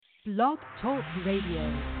Blog Talk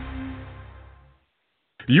Radio.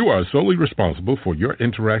 You are solely responsible for your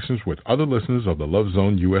interactions with other listeners of the Love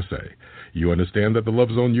Zone USA. You understand that the Love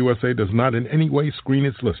Zone USA does not in any way screen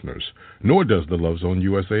its listeners, nor does the Love Zone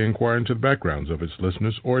USA inquire into the backgrounds of its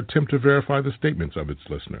listeners or attempt to verify the statements of its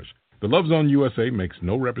listeners. The Love Zone USA makes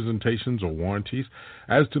no representations or warranties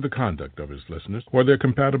as to the conduct of its listeners or their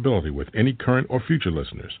compatibility with any current or future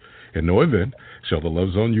listeners. In no event shall the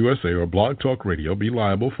Love Zone USA or Blog Talk Radio be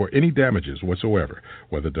liable for any damages whatsoever,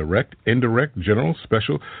 whether direct, indirect, general,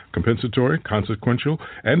 special, compensatory, consequential,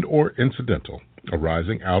 and or incidental,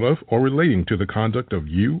 arising out of or relating to the conduct of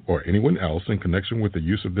you or anyone else in connection with the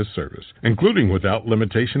use of this service, including without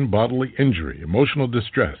limitation bodily injury, emotional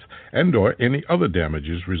distress, and or any other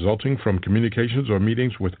damages resulting from communications or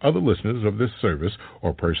meetings with other listeners of this service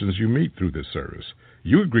or persons you meet through this service.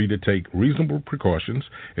 You agree to take reasonable precautions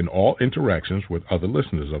in all interactions with other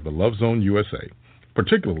listeners of the Love Zone USA,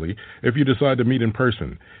 particularly if you decide to meet in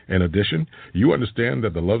person. In addition, you understand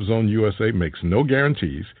that the Love Zone USA makes no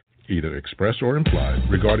guarantees, either express or implied,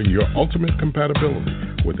 regarding your ultimate compatibility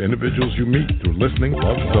with individuals you meet through listening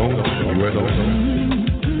Love Zone USA.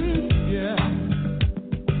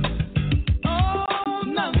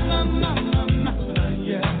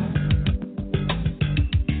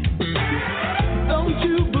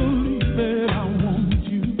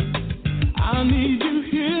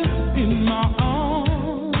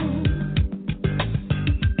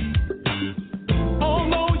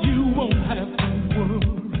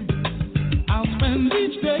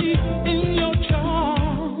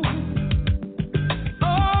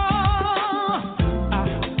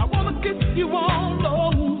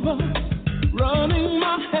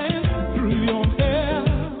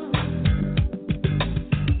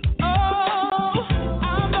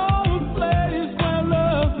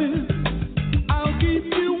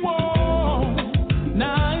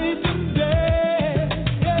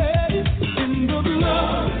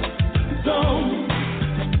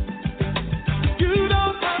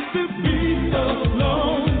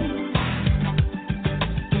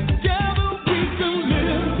 Together we can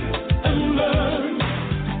live and learn.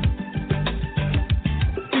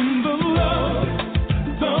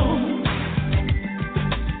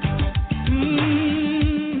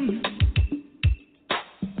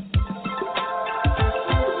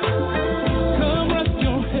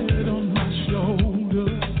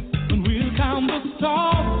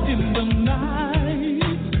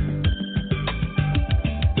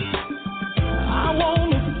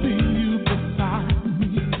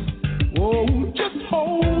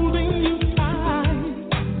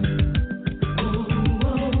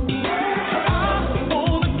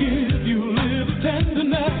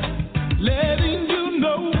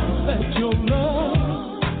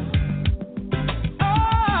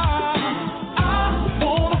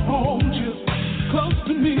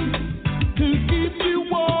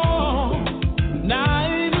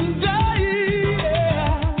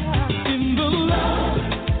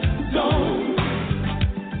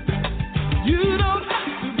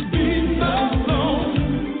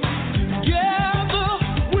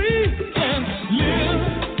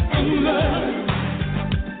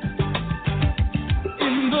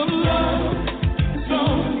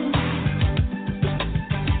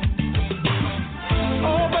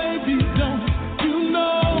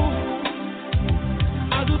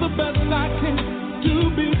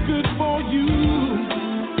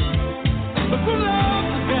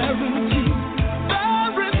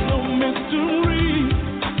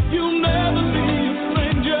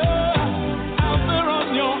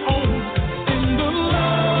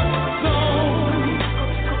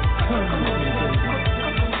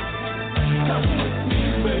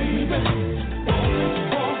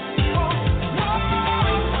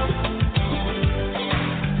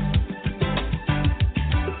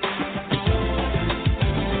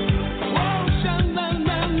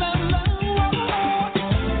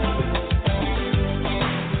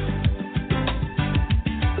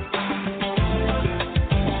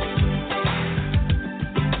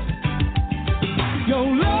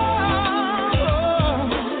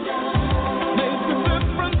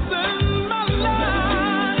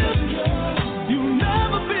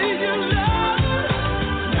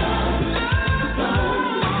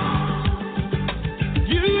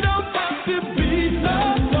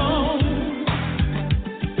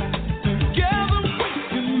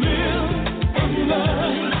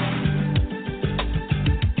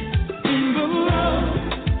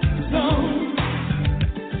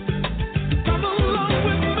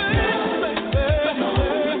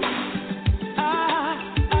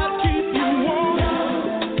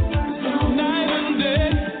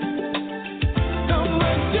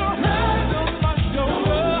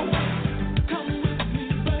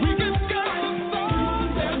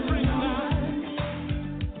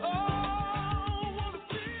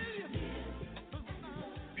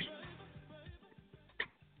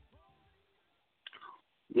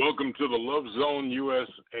 Welcome to the Love Zone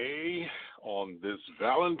USA on this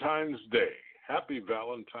Valentine's Day. Happy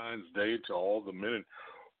Valentine's Day to all the men and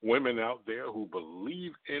women out there who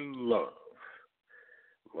believe in love.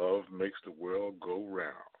 Love makes the world go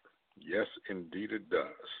round. Yes, indeed it does.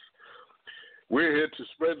 We're here to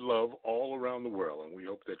spread love all around the world, and we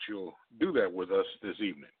hope that you'll do that with us this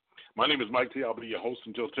evening. My name is Mike T. I'll be your host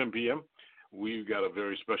until 10 p.m. We've got a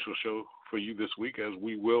very special show for you this week, as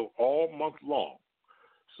we will all month long,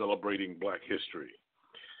 celebrating Black history.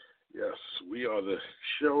 Yes, we are the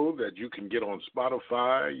show that you can get on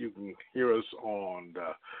Spotify. You can hear us on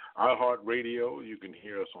iHeartRadio. You can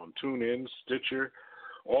hear us on TuneIn, Stitcher,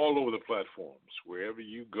 all over the platforms. Wherever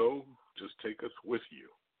you go, just take us with you.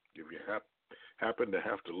 If you happen to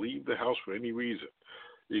have to leave the house for any reason,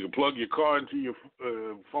 you can plug your car into your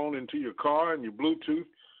phone into your car and your Bluetooth,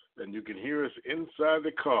 and you can hear us inside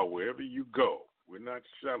the car wherever you go. We're not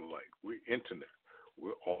satellite. We're internet.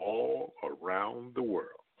 We're all around the world.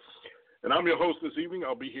 And I'm your host this evening.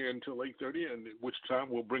 I'll be here until 8:30, and at which time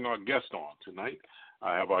we'll bring our guest on tonight.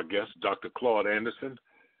 I have our guest, Dr. Claud Anderson.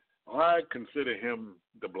 I consider him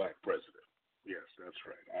the Black president. Yes, that's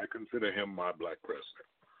right. I consider him my Black president.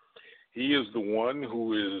 He is the one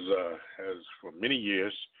who has for many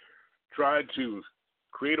years tried to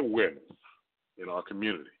create awareness in our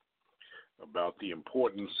community about the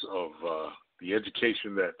importance of the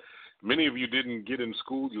education that many of you didn't get in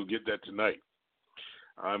school. You'll get that tonight.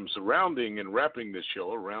 I'm surrounding and wrapping this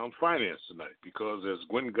show around finance tonight because, as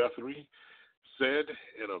Gwen Guthrie said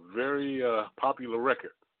in a very popular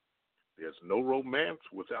record, there's no romance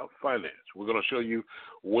without finance. We're going to show you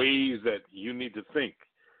ways that you need to think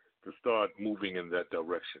to start moving in that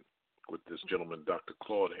direction with this gentleman, Dr.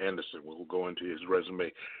 Claud Anderson. We'll go into his resume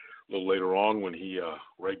a little later on when he,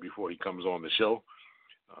 right before he comes on the show.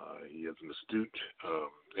 He is an astute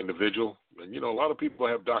individual. And, you know, a lot of people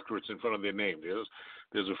have doctorates in front of their name.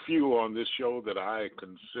 There's a few on this show that I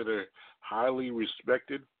consider highly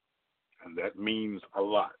respected, and that means a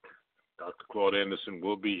lot. Dr. Claud Anderson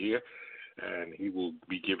will be here, and he will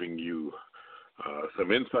be giving you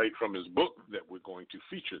some insight from his book that we're going to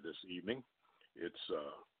feature this evening. It's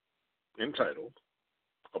entitled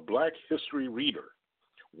A Black History Reader,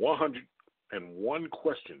 101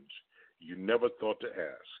 Questions You Never Thought to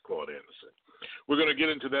Ask, Claud Anderson. We're going to get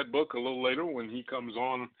into that book a little later when he comes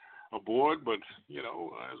on aboard, but, you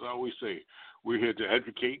know, as I always say, we're here to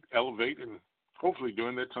educate, elevate, and hopefully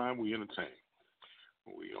during that time we entertain.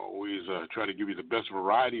 We always try to give you the best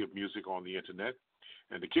variety of music on the internet.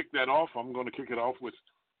 And to kick that off, I'm going to kick it off with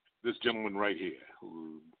this gentleman right here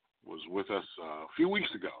who was with us a few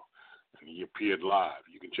weeks ago, and he appeared live.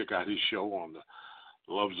 You can check out his show on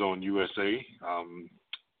the Love Zone USA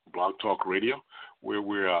Blog Talk Radio, where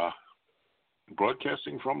we're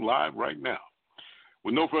broadcasting from live right now.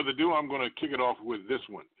 With no further ado, I'm going to kick it off with this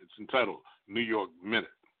one. It's entitled New York Minute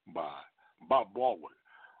by Bob Baldwin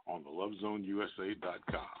on the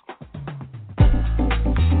LoveZoneUSA.com.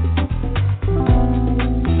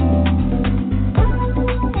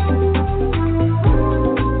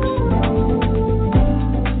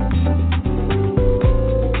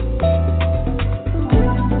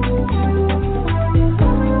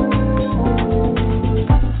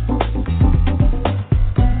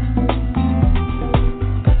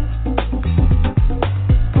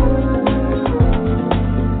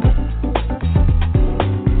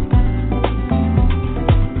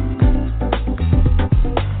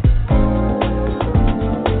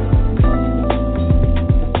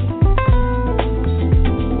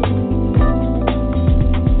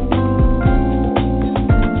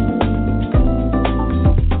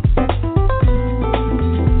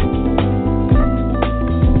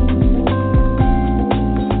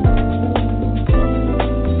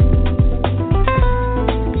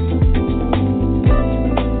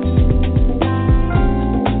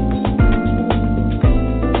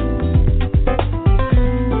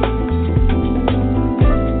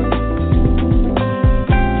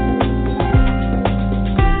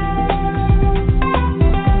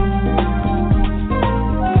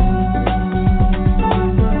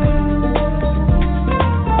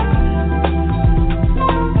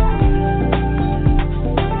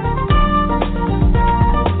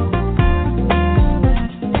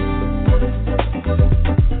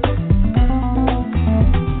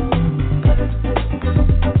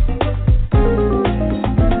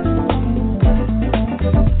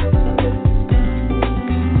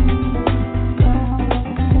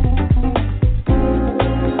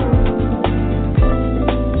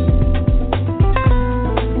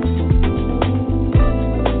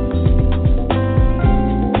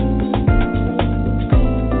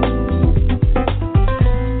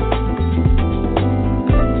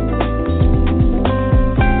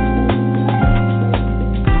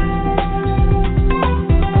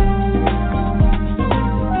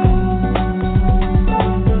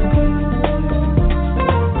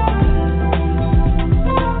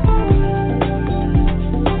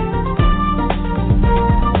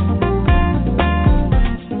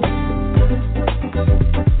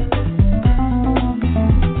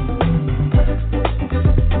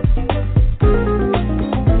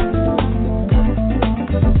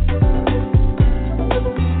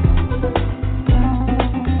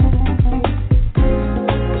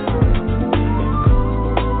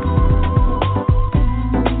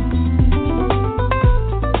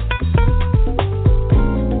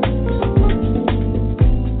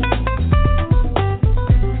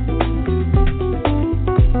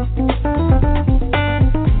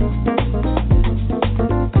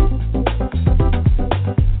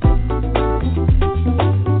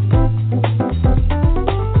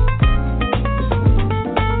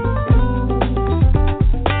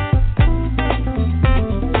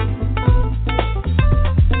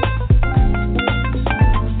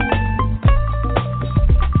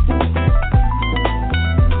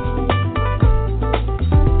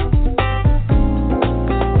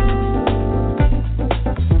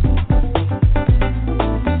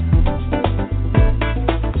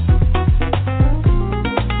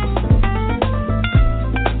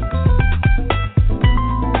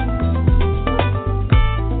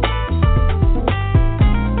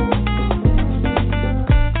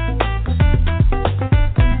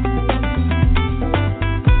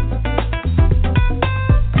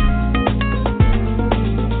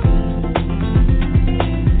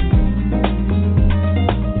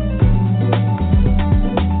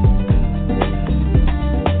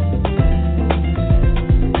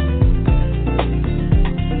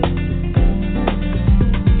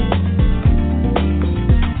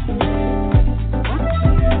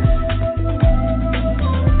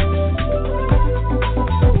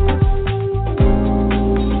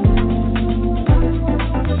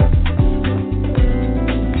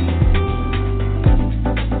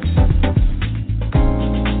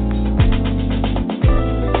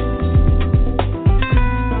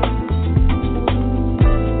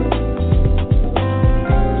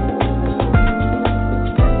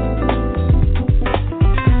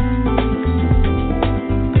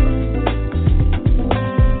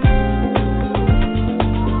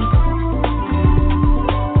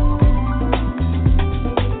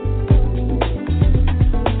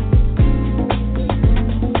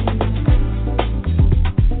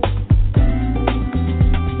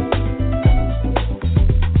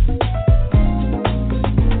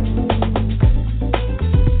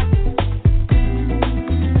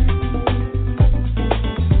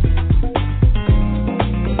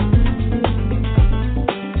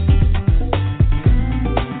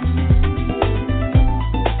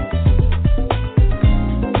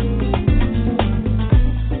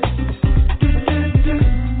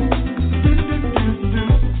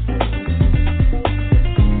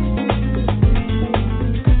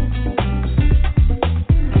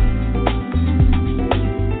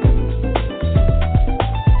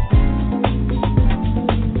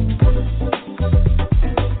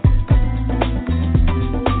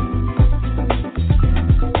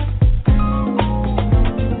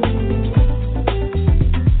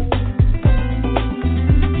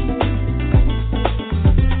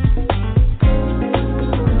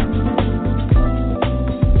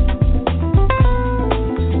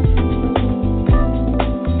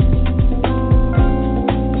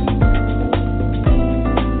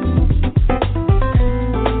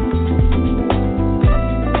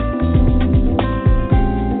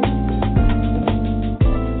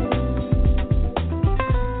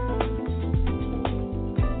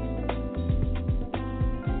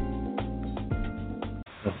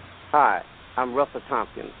 I'm Russell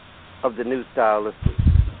Tompkins of the New Stylistics.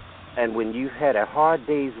 And when you've had a hard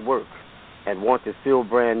day's work and want to feel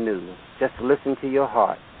brand new, just listen to your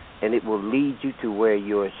heart, and it will lead you to where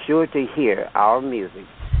you're sure to hear our music,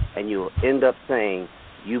 and you'll end up saying,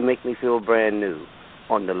 "You make me feel brand new,"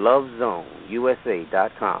 on the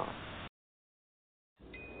LoveZoneUSA.com.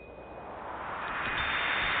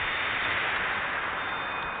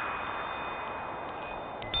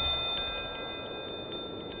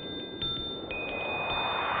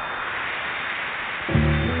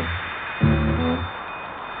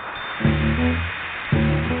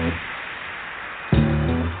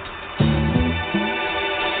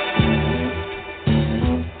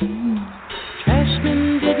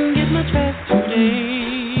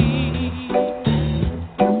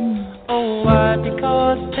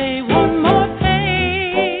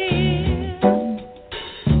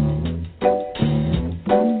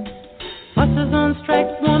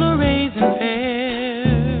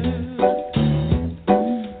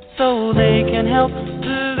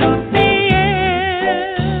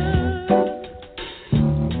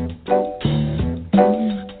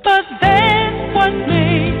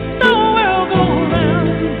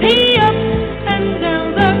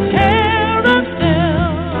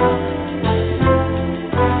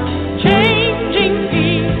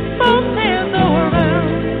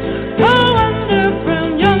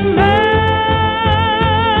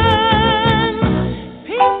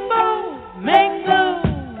 Make the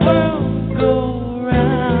world go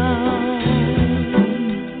round.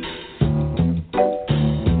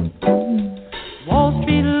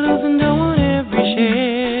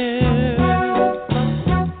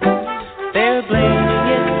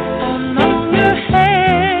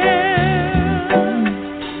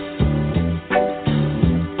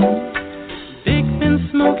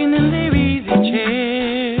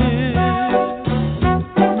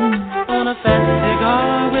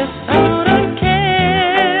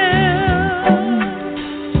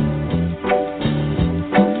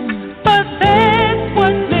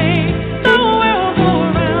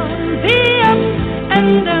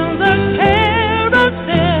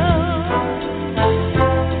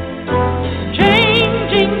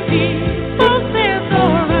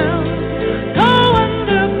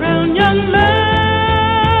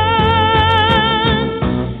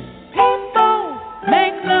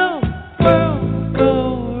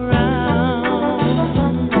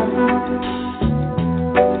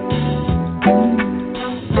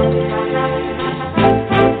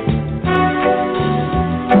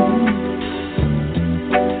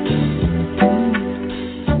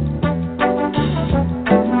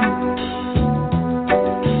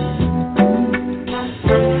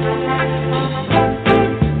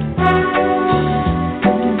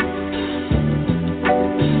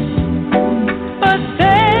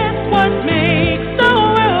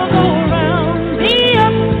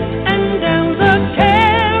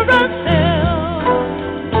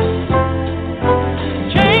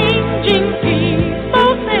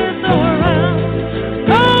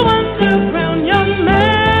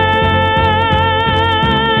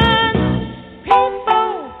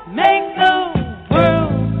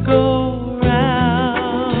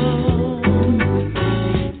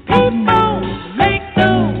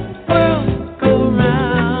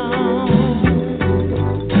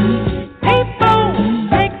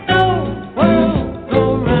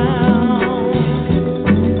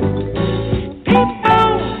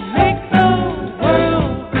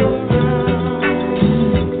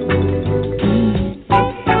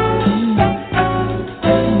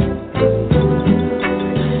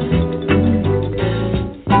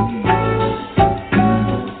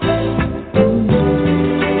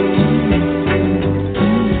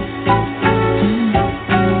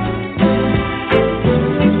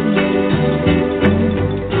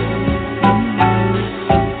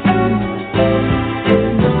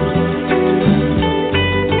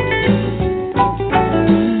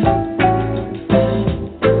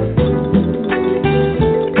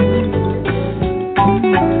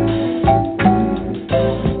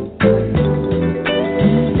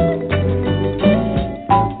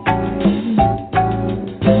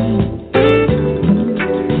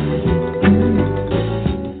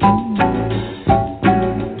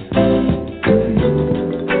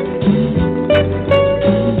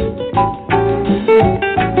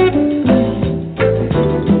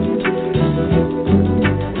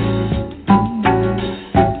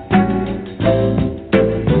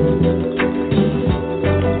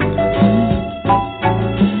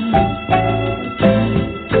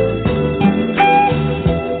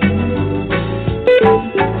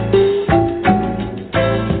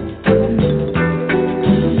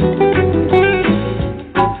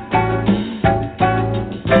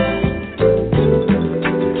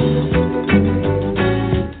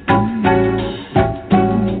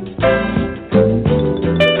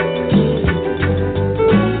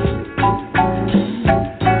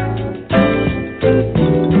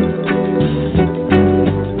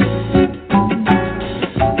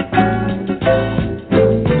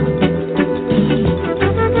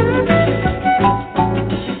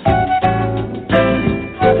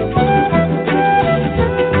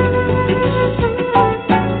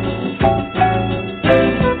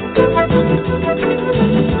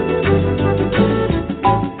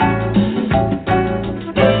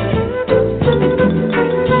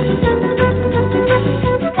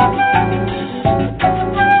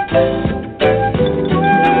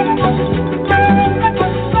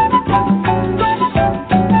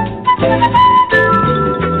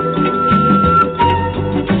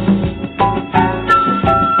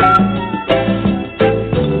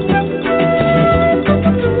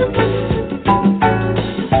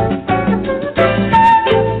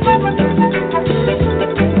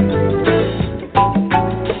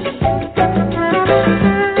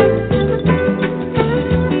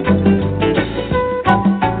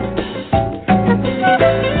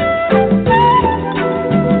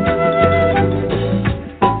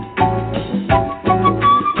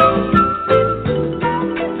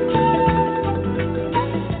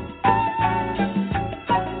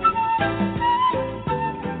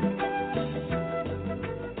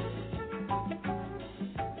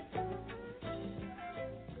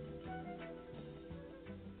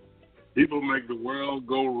 People make the world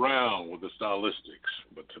go round with the stylistics,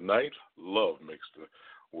 but tonight, love makes the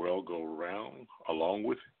world go round along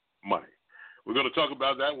with money. We're going to talk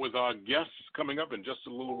about that with our guests coming up in just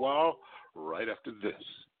a little while, right after this,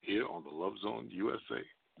 here on the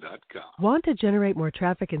LoveZoneUSA.com. Want to generate more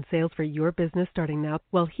traffic and sales for your business starting now?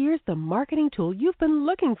 Well, here's the marketing tool you've been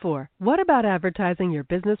looking for. What about advertising your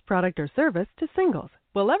business product or service to singles?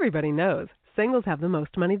 Well, everybody knows singles have the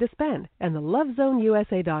most money to spend, and the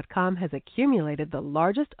LoveZoneUSA.com has accumulated the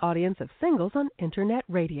largest audience of singles on Internet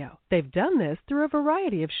radio. They've done this through a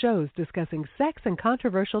variety of shows discussing sex and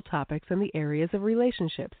controversial topics in the areas of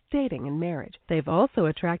relationships, dating, and marriage. They've also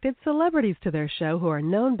attracted celebrities to their show who are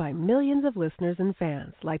known by millions of listeners and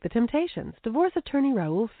fans, like The Temptations, divorce attorney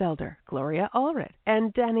Raul Felder, Gloria Allred,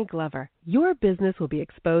 and Danny Glover. Your business will be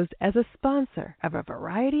exposed as a sponsor of a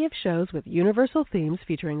variety of shows with universal themes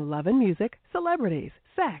featuring love and music, celebrities,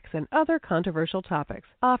 sex, and other controversial topics,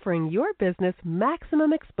 offering your business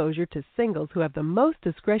maximum exposure to singles who have the most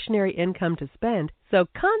discretionary income to spend. So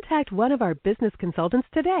contact one of our business consultants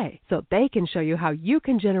today so they can show you how you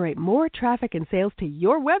can generate more traffic and sales to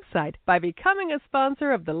your website by becoming a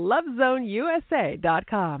sponsor of the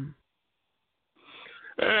LoveZoneUSA.com.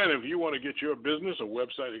 And if you want to get your business or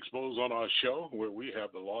website exposed on our show, where we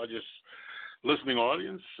have the largest listening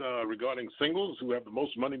audience regarding singles who have the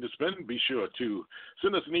most money to spend, be sure to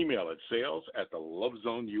send us an email at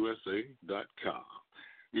sales@thelovezoneusa.com.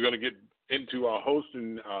 We're going to get into our host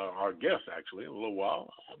and our guest, actually, in a little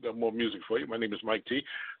while. I've got more music for you. My name is Mike T.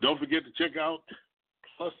 Don't forget to check out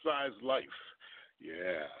Plus Size Life.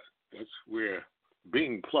 Yeah, that's where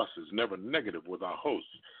being plus is never negative with our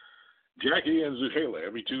hosts, Jackie and Zuhaila,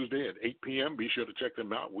 every Tuesday at 8 p.m. Be sure to check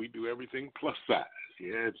them out. We do everything plus size.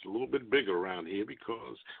 Yeah, it's a little bit bigger around here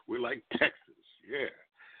because we're like Texas. Yeah,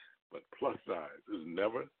 but plus size is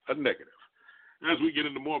never a negative. As we get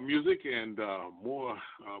into more music and more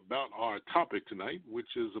about our topic tonight,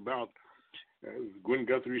 which is about, as Gwen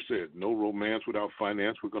Guthrie said, no romance without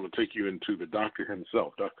finance, we're going to take you into the doctor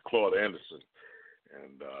himself, Dr. Claud Anderson.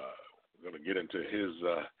 And we're going to get into his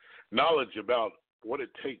knowledge about what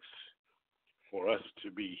it takes for us to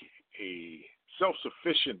be a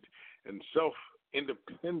self-sufficient and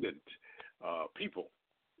self-independent people,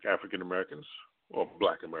 African Americans or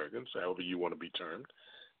Black Americans, however you want to be termed.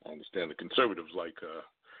 I understand the conservatives like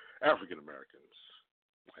African Americans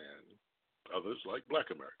and others like Black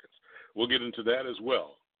Americans. We'll get into that as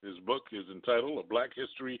well. His book is entitled A Black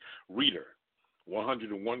History Reader,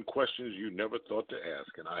 101 Questions You Never Thought to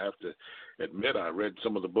Ask. And I have to admit, I read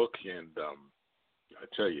some of the book, and I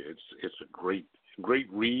tell you, it's a great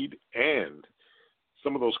read, and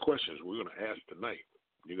some of those questions we're going to ask tonight,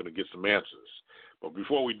 you're going to get some answers. But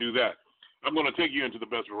before we do that, I'm going to take you into the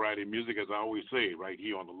best variety of music, as I always say, right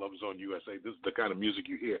here on the Love Zone USA. This is the kind of music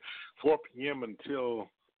you hear 4 p.m. until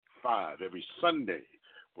 5 every Sunday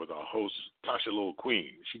with our host, Tasha Lil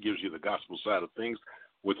Queen. She gives you the gospel side of things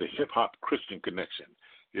with a hip-hop Christian connection.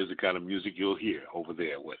 Here's the kind of music you'll hear over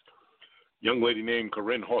there with a young lady named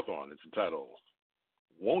Corinne Hawthorne. It's entitled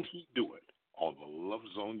Won't He Do It, on the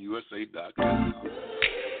LoveZoneUSA.com.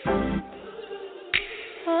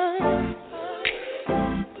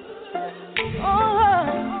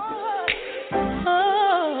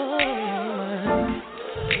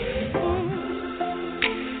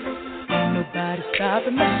 Nobody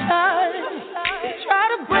stopping my shine. They try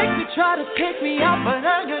to break me, try to take me out, but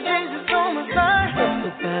I got Jesus on my side. So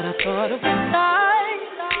bad I thought of die,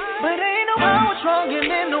 but ain't no power stronger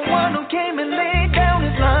than the one who came and laid down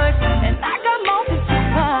his life. And I got mountains to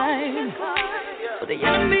climb, but the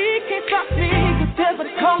enemy can't stop me, 'cause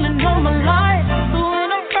devil's calling on my life. So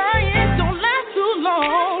when I'm crying, don't last too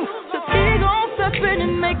long, 'cause he gon' step in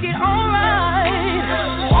and make it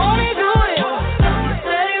alright. Won't he do it? He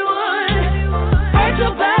said he would. Fight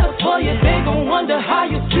your battle for you, they gon' wonder how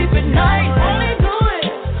you sleep at night. Won't he do it?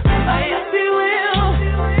 Yes, he will.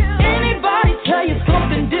 Anybody tell you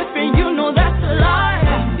something different, you know that's a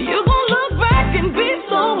lie. You gon' look back and be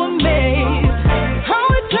so amazed. How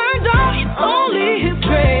it turned out, it's only his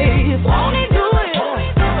grace. Won't he do it?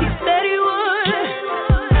 He said he would.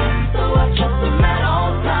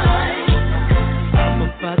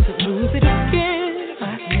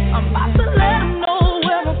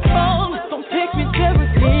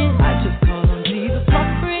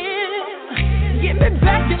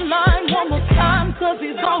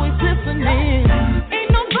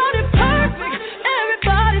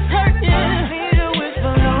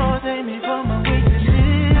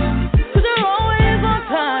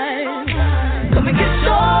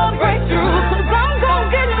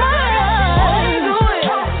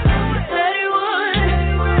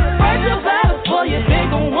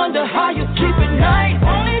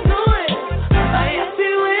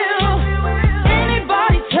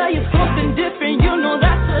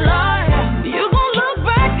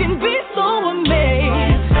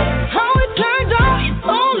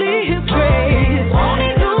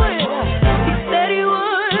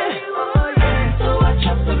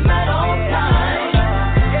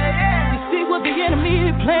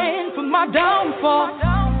 he planned for my downfall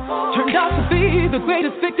turned out to be the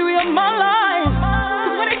greatest victory of my life.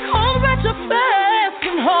 'Cause when it comes at you fast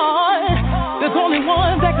and hard, there's only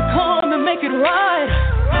one that can come and make it right.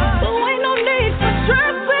 So ain't no need for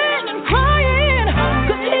stressing and crying,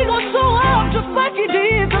 'cause he gon' show up just like he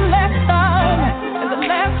did the last time. And the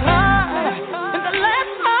last time, and the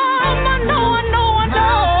last time, I know.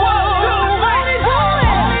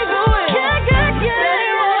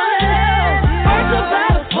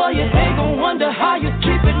 How you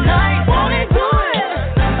keep it nice, won't he do it?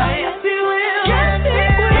 Yes, he will. Yes, he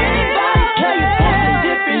will. Anybody tell you something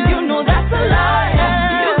different, you know that's a lie.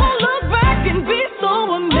 You gon' look back and be so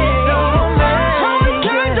amazed. How it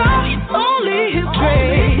turned out, it's only his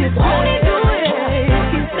grace. Won't he do it?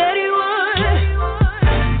 He said he would.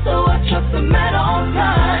 So I trust him at all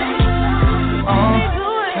times. Won't he do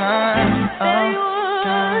it? He said he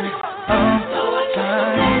would. So I trust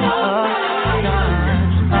him at all times.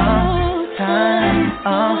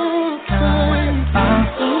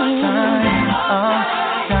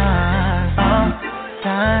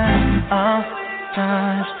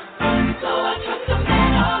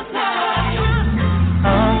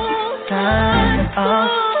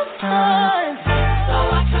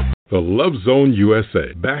 The Love Zone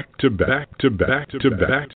USA, back to back to back to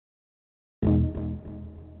back.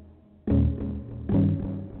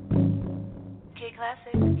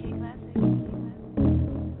 K-Classic.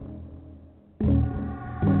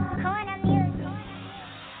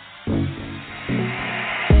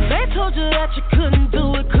 They told you that you couldn't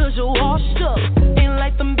do it 'cause you're washed up. Ain't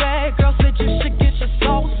like them bad girls said you should get your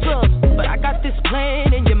sauce up. But I got this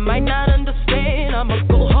plan and you might not understand. I'ma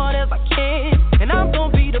go hard as I can, and I'm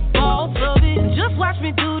gonna be the boss of it. Just watch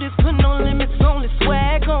me do this, put no limits, only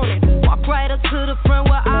swag on it. Walk right up to the front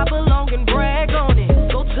where I belong and brag on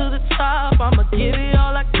it. Go to the top, I'ma give it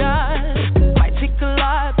all I got. Might take a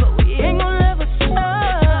lot, but we ain't gonna ever stop.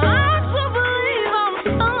 I still believe I'm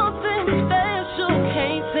something special,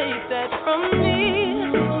 can't take that from me.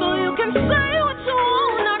 So you can say what you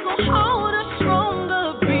want, I go harder, stronger,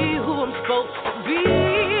 be who I'm supposed to be.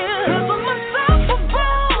 'Cause I'm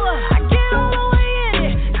unstoppable, I get all the way in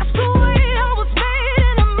it. That's the way I was made,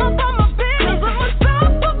 and I'm up on my business. 'Cause I'm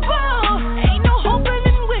unstoppable, ain't no hoping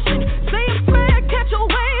and wishing. Say a prayer, catch a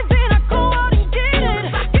wave, then I go out and get it.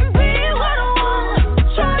 I can be what I want,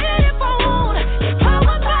 try it if I want.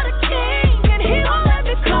 Empowered by the King, and he won't let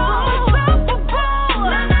me go. Unstoppable,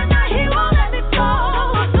 nah, he won't let me go.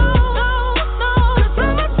 No, 'cause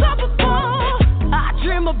I'm unstoppable. I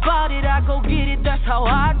dream about it, I go get it, that's how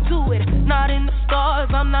I do it. Not in the stars,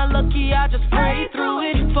 I'm not lucky, I just pray through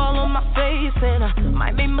it. Fall on my face and I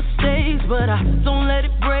might make mistakes, but I don't let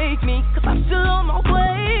it break me, 'cause I'm still on my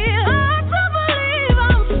way. I still believe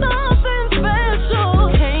I'm something special,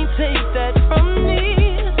 can't take that from me.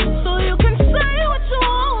 So you can say what you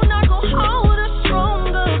want, I go harder,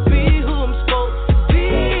 stronger, be who I'm supposed to be.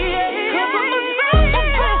 'Cause I'm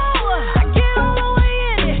unstoppable, I get all the way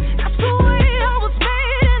in it. That's the way I was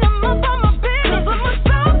made, and I'm up on my business. 'Cause I'm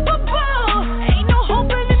unstoppable, ain't no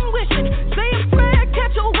hoping and wishing. Say a prayer,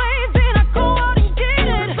 catch a wave, then I go out and get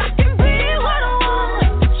it. I can be what I want,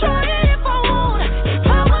 try it if I want.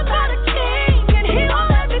 Empowered by the King, and he won't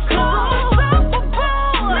let me go.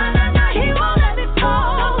 Unstoppable, nah, he won't let me go.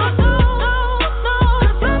 No,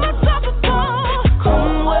 'cause I'm unstoppable.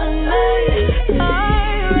 Come what may, I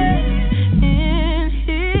rest in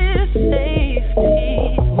his safety.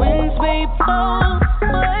 Winds may blow,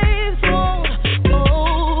 waves won't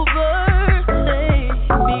overtake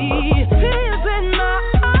me. Tears in my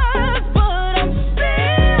eyes, but I'm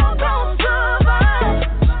still gonna survive.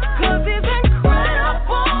 'Cause he's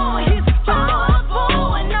incredible, he's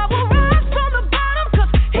powerful, and I will rise from the bottom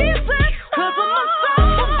 'cause he's it. 'Cause I'm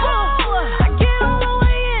unstoppable, I get all the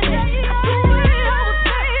way in it. That's the way I was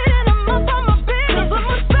made, and I'm up on my business. 'Cause I'm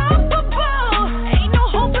unstoppable, ain't no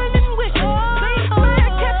hoping and wishing. Say a prayer,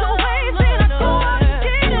 catch a wave, then I go out and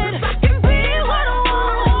get it. I can be what I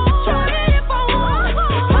want, try it if I want.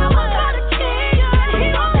 Empowered by the King, and he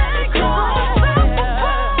won't let me go.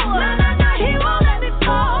 Unstoppable, nah, he won't let me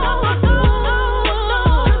go. No, 'cause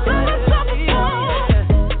I'm unstoppable.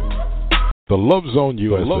 The Love Zone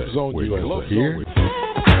USA. Where you here.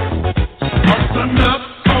 Turn up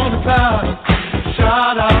on the cloud,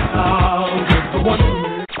 shout out loud, the one who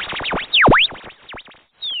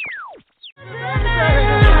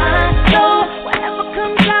So whatever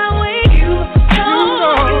comes our way, you know,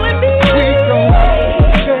 you and me, we gon'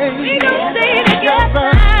 stay together.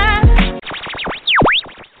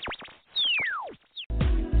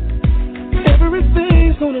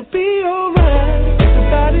 everything's gonna be alright.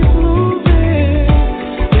 Everybody's moving,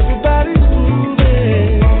 everybody's moving.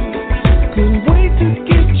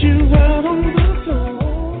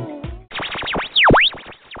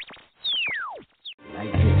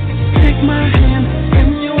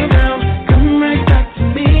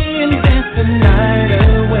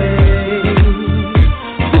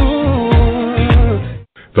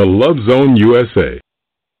 The Love Zone USA,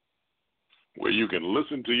 where you can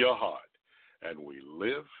listen to your heart, and we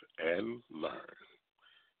live and learn.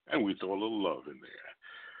 And we throw a little love in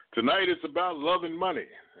there. Tonight it's about love and money.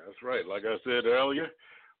 That's right. Like I said earlier,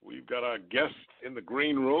 we've got our guest in the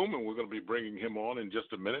green room, and we're going to be bringing him on in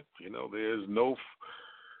just a minute. You know, there's no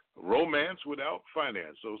romance without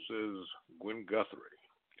finance, so says Gwen Guthrie.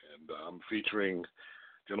 And I'm featuring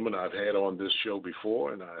a gentleman I've had on this show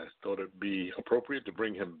before, and I thought it'd be appropriate to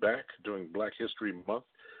bring him back during Black History Month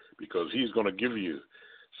because he's going to give you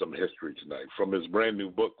some history tonight from his brand new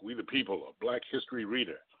book, We the People, a Black History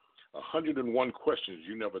Reader. 101 questions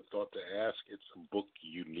you never thought to ask. It's a book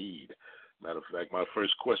you need. Matter of fact, my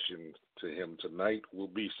first question to him tonight will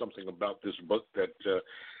be something about this book that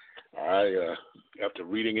after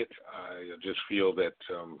reading it, I just feel that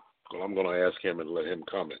I'm going to ask him and let him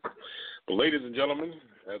comment. But ladies and gentlemen,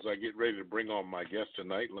 as I get ready to bring on my guest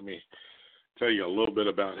tonight, let me tell you a little bit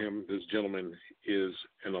about him. This gentleman is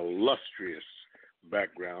an illustrious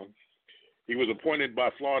background. He was appointed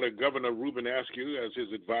by Florida Governor Reuben Askew as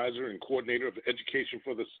his advisor and coordinator of education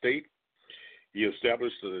for the state. He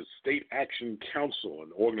established the State Action Council,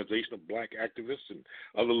 an organization of black activists and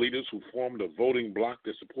other leaders who formed a voting bloc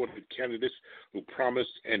that supported candidates who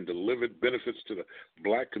promised and delivered benefits to the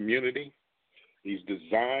black community. He's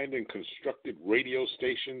designed and constructed radio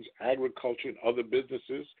stations, agriculture, and other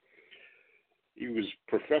businesses. He was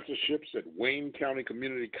professorships at Wayne County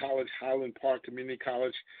Community College, Highland Park Community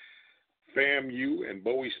College, FAMU, and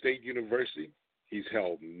Bowie State University. He's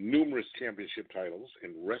held numerous championship titles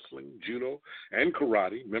in wrestling, judo, and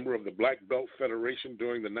karate, member of the Black Belt Federation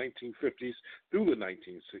during the 1950s through the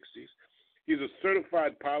 1960s. He's a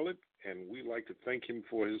certified pilot, and we like to thank him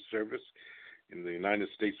for his service in the United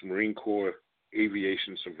States Marine Corps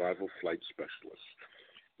Aviation Survival Flight Specialist.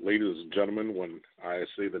 Ladies and gentlemen, when I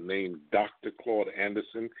say the name Dr. Claud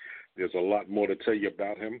Anderson, there's a lot more to tell you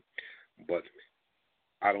about him, but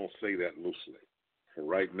I don't say that loosely. For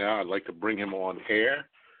right now, I'd like to bring him on air,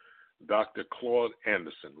 Dr. Claud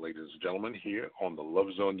Anderson, ladies and gentlemen, here on the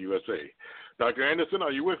Love Zone USA. Dr. Anderson,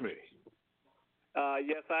 are you with me?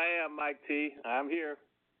 Yes, I am, Mike T. I'm here.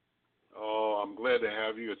 Oh, I'm glad to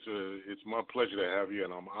have you. It's my pleasure to have you,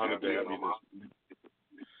 and I'm honored to have you.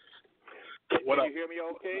 Can you hear me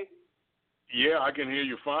okay? Yeah, I can hear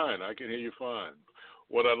you fine.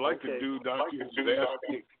 What I'd like to do, Doctor,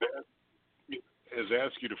 is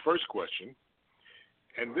ask you the first question.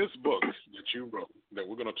 And this book that you wrote, that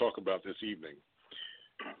we're going to talk about this evening,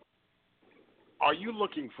 are you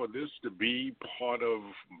looking for this to be part of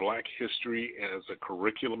black history as a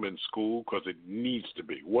curriculum in school? Because it needs to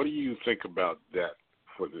be. What do you think about that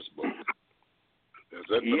for this book?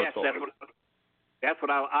 Yes, that's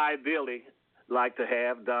what I ideally like to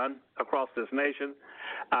have done across this nation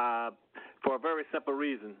for a very simple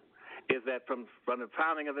reason. Is that from the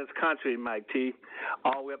founding of this country, Mike T.,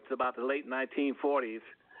 all the way up to about the late 1940s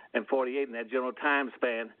and 48 in that general time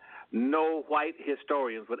span, no white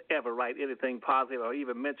historians would ever write anything positive or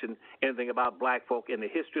even mention anything about black folk in the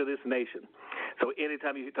history of this nation. So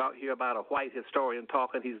anytime you hear about a white historian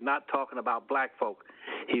talking, he's not talking about black folk.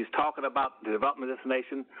 He's talking about the development of this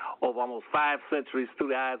nation over almost 5 centuries through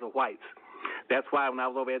the eyes of whites. That's why when I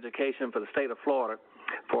was over education for the state of Florida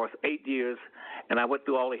for 8 years, and I went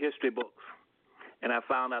through all the history books, and I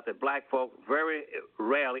found out that black folk very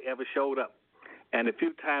rarely ever showed up. And the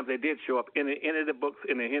few times they did show up in any of the books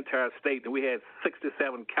in the entire state, and we had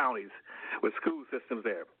 67 counties with school systems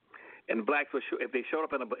there. And blacks, if they showed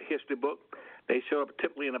up in a history book, they showed up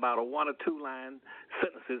typically in about a 1 or 2 line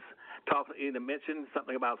sentences, talking either mention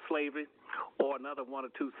something about slavery, or another 1 or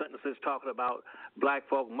 2 sentences talking about black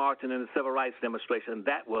folk marching in the civil rights demonstration.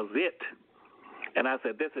 That was it. And I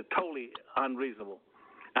said, this is totally unreasonable.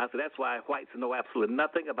 I said, that's why whites know absolutely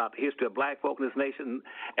nothing about the history of black folk in this nation,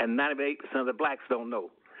 and 98% of the blacks don't know.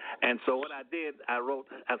 And so what I did, I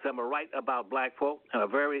said, I'm going to write about black folk in a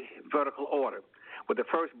very vertical order, with the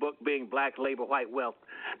first book being Black Labor, White Wealth,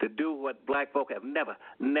 to do what black folk have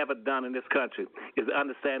never done in this country, is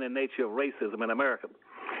understand the nature of racism in America.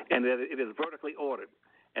 And that it is vertically ordered.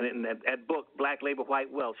 And in that book, Black Labor, White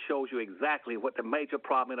Wealth, shows you exactly what the major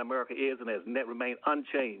problem in America is and has remained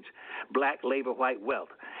unchanged. Black labor, white wealth.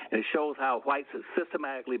 And it shows how whites have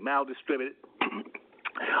systematically maldistributed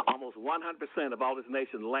almost 100% of all this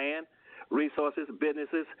nation's land, resources,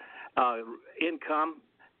 businesses, income,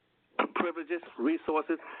 privileges,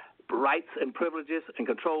 resources, rights and privileges, and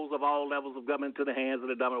controls of all levels of government to the hands of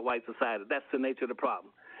the dominant white society. That's the nature of the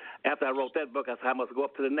problem. After I wrote that book, I said I must go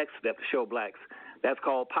up to the next step to show blacks. That's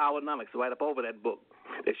called Powernomics, right up over that book.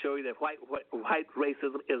 They show you that white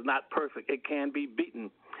racism is not perfect. It can be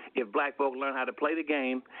beaten if black folk learn how to play the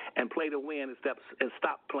game and play to win and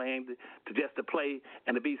stop playing to play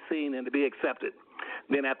and to be seen and to be accepted.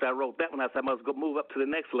 Then after I wrote that one, I said I must go move up to the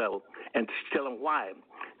next level and tell them why.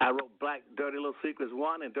 I wrote Black Dirty Little Secrets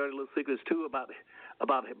 1 and Dirty Little Secrets 2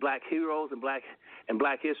 about black heroes and black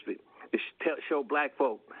history. To show black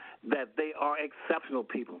folk that they are exceptional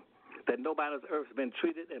people, that nobody on this earth has been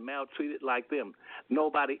treated and maltreated like them.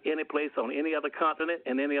 Nobody any place on any other continent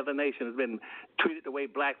and any other nation has been treated the way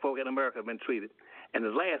black folk in America have been treated. And the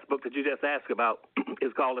last book that you just asked about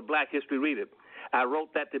is called The Black History Reader. I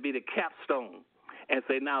wrote that to be the capstone and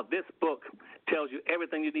say, now this book tells you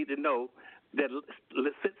everything you need to know that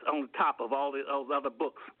sits on the top of all those other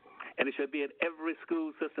books. And it should be in every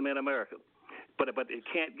school system in America. But it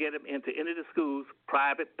can't get them into any of the schools,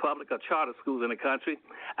 private, public, or charter schools in the country.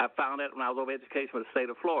 I found that when I was over education for the state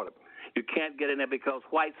of Florida. You can't get in there because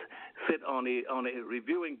whites sit on the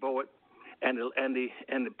reviewing board and the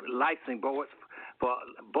licensing boards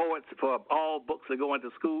for all books that go into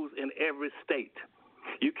schools in every state.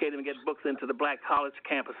 You can't even get books into the black college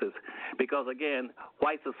campuses because, again,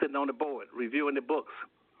 whites are sitting on the board reviewing the books.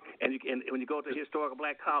 And when you go to a historical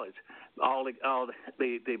black college, all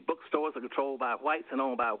the bookstores are controlled by whites and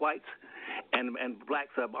owned by whites, and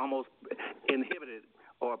blacks are almost inhibited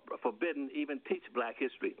or forbidden even teach black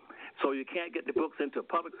history. So you can't get the books into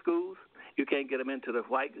public schools. You can't get them into the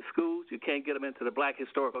white schools. You can't get them into the black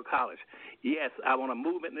historical college. Yes, I want a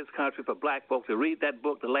movement in this country for black folks to read that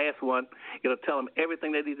book, the last one. It'll tell them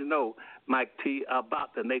everything they need to know, Mike T.,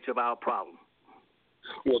 about the nature of our problem.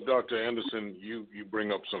 Well, Dr. Anderson, you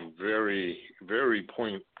bring up some very, very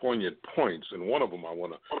poignant points, and one of them I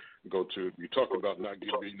want to go to. You talk about not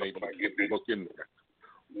being able to get the book in there.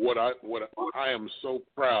 What I am so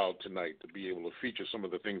proud tonight to be able to feature some of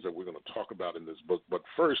the things that we're going to talk about in this book. But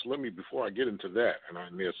first, before I get into that,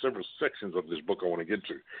 and there are several sections of this book I want to get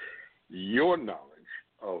to, your knowledge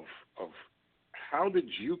of how did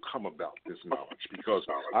you come about this knowledge? Because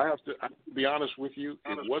I have to be honest with you,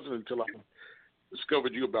 it wasn't until I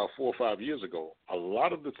discovered you about 4 or 5 years ago. A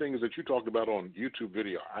lot of the things that you talked about on YouTube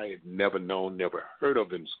video, I had never known, never heard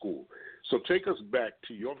of in school. So take us back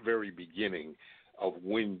to your very beginning of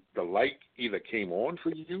when the light either came on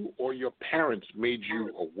for you or your parents made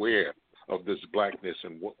you aware of this blackness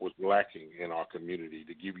and what was lacking in our community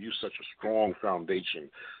to give you such a strong foundation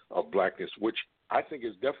of blackness, which I think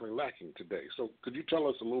is definitely lacking today. So could you tell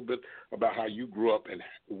us a little bit about how you grew up and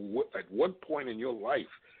at what point in your life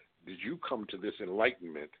did you come to this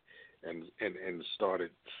enlightenment and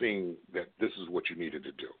started seeing that this is what you needed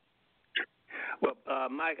to do? Well,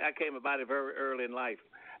 Mike, I came about it very early in life.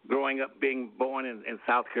 Growing up, being born in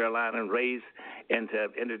South Carolina and raised and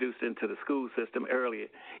introduced into the school system early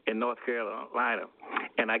in North Carolina.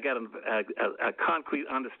 And I got a concrete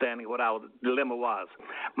understanding of what our dilemma was.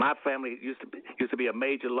 My family used to be a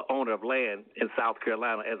major owner of land in South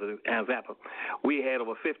Carolina, as an example. We had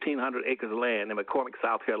over 1,500 acres of land in McCormick,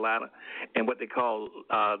 South Carolina, in what they call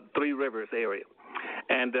Three Rivers area.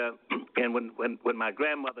 And when my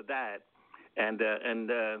grandmother died, and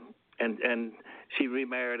she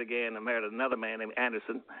remarried again and married another man named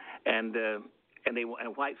Anderson, and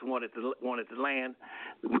whites wanted the land.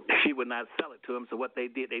 She would not sell it to them, so what they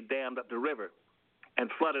did, they dammed up the river and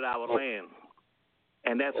flooded our land.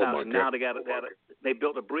 And that's how now they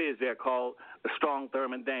built a bridge there called the Strong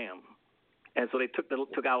Thurman Dam. And so they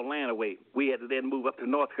took our land away. We had to then move up to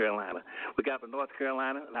North Carolina. We got to North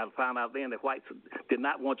Carolina, and I found out then that whites did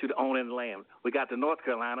not want you to own any land. We got to North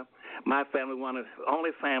Carolina. My family, one of the only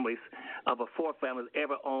families of the 4 families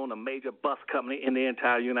ever owned a major bus company in the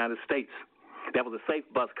entire United States. That was a Safe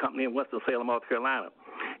Bus Company in Winston-Salem, North Carolina.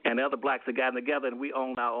 And the other blacks had gotten together, and we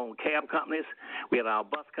owned our own cab companies. We had our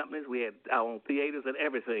bus companies. We had our own theaters and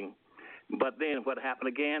everything. But then what happened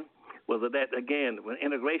again was that, again, when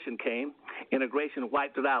integration came, integration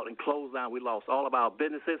wiped it out and closed down. We lost all of our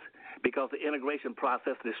businesses because the integration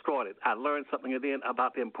process destroyed it. I learned something then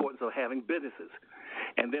about the importance of having businesses.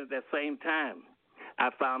 And then at that same time, I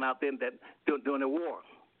found out then that during the war,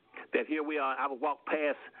 that here we are, I would walk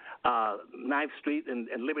past 9th Street and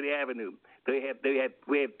Liberty Avenue. We had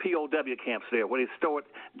POW camps there where they stored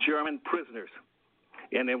German prisoners.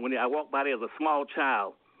 And then when I walked by there as a small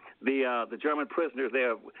child, the German prisoners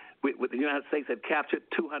there with the United States had captured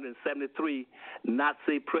 273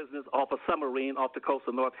 Nazi prisoners off a submarine off the coast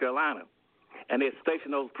of North Carolina. And they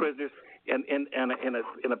stationed those prisoners in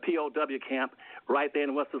a POW camp right there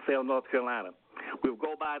in Winston-Salem, North Carolina. We would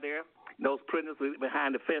go by there. Those prisoners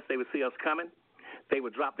behind the fence, they would see us coming. They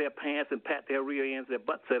would drop their pants and pat their rear ends, their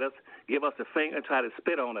butts at us, give us a finger, and try to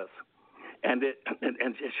spit on us. and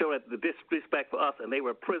show the disrespect for us, and they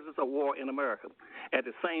were prisoners of war in America. At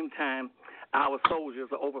the same time, our soldiers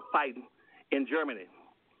are over fighting in Germany.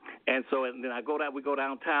 And so, and then we go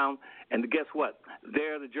downtown, and guess what?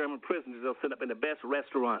 There, the German prisoners are set up in the best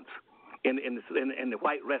restaurants, in the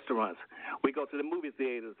white restaurants. We go to the movie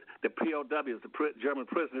theaters. The POWs, the German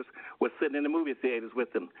prisoners, were sitting in the movie theaters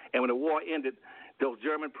with them. And when the war ended, those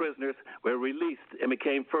German prisoners were released and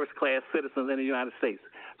became first-class citizens in the United States.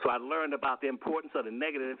 So I learned about the importance of the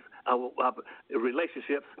negatives of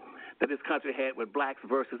relationships that this country had with blacks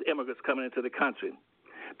versus immigrants coming into the country.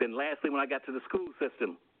 Then lastly, when I got to the school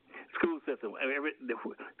system,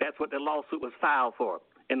 that's what the lawsuit was filed for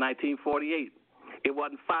in 1948. It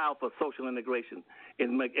wasn't filed for social integration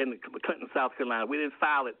in Clinton, South Carolina. We didn't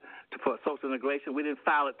file it for social integration. We didn't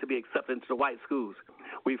file it to be accepted into the white schools.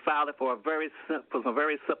 We filed it for some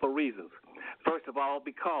very simple reasons. First of all,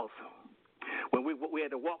 because when we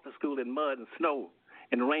had to walk to school in mud and snow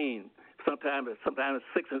and rain, sometimes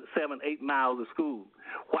 6, 7, 8 miles of school.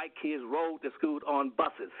 White kids rode to school on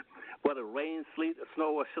buses, whether rain, sleet,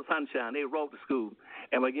 snow, or sunshine. They rode to school,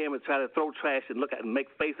 and again, we try to throw trash and look at and make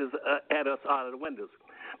faces at us out of the windows.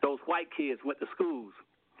 Those white kids went to schools,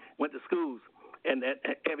 and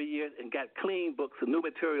every year and got clean books and new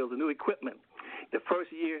materials and new equipment. The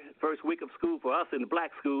first week of school for us in the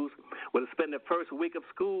black schools was to spend the first week of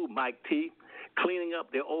school, Mike T., cleaning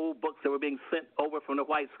up their old books that were being sent over from the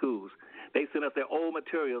white schools. They sent us their old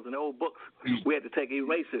materials and their old books. We had to take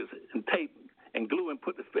erasers and tape and glue and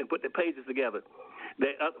put the pages together.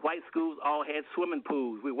 The white schools all had swimming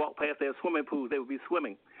pools. We walked past their swimming pools. They would be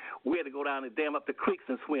swimming. We had to go down and dam up the creeks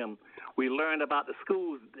and swim. We learned about the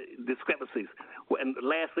schools' discrepancies. And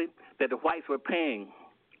lastly, that the whites were paying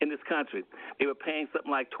in this country. They were paying something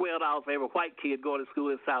like $12 for every white kid going to school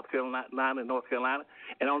in South Carolina and North Carolina,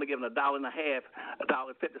 and only giving $1.50,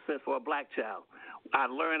 $1.50 for a black child. I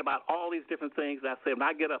learned about all these different things, and I said, when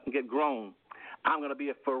I get up and get grown, I'm going to be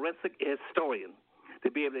a forensic historian, to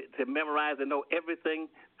be able to memorize and know everything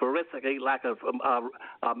forensically, like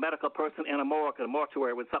a medical person in a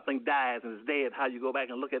mortuary when something dies and is dead, how you go back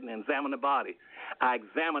and look at it and examine the body. I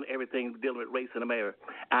examine everything dealing with race in America.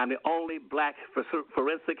 I'm the only black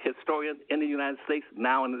forensic historian in the United States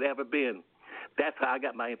now and has ever been. That's how I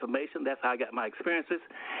got my information. That's how I got my experiences.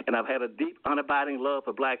 And I've had a deep, unabiding love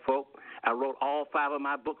for black folk. I wrote all 5 of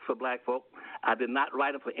my books for black folk. I did not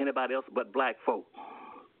write them for anybody else but black folk.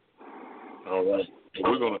 All right.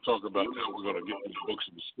 We're going to talk about that. We're going to get these books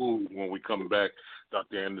in the school when we come back.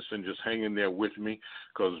 Dr. Anderson, just hang in there with me,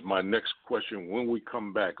 because my next question, when we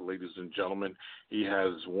come back, ladies and gentlemen, he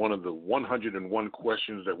has one of the 101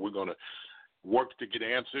 questions that we're going to work to get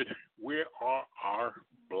answered. Where are our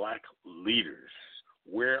black leaders?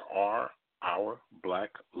 Where are our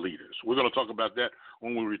black leaders? We're going to talk about that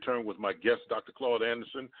when we return with my guest, Dr. Claud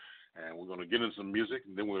Anderson, and we're going to get into some music,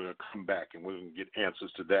 and then we're going to come back, and we're going to get answers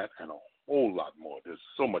to that and a whole lot more. There's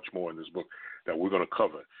so much more in this book that we're going to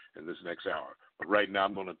cover in this next hour. But right now,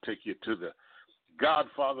 I'm going to take you to the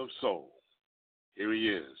Godfather of Soul. Here he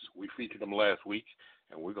is. We featured him last week,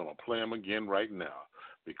 and we're going to play him again right now,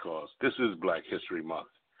 because this is Black History Month,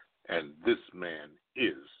 and this man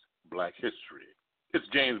is Black History. It's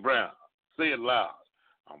James Brown. Say it loud.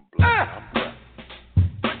 I'm black. I'm black.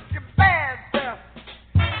 Put your bad stuff.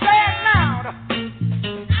 Say it loud. Say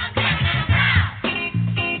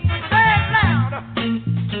it loud.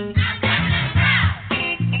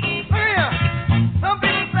 Look here. Some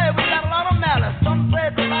people say we got a lot of malice. Some say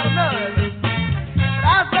it's a lot of nerve. But I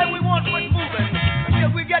say we won't quit moving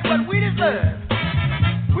until we get what we deserve.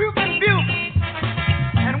 We've been buked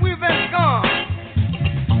and we've been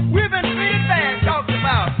scorned. We've been treated bad, talked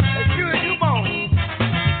about.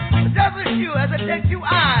 As it takes 2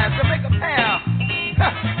 eyes to make a pair.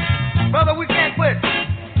 Brother, we can't quit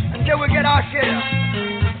until we get our share.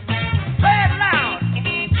 Say it loud.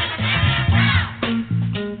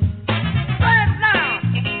 Say it loud.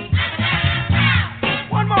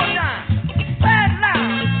 One more time. Say it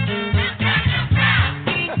loud.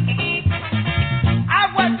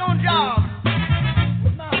 I've worked on jobs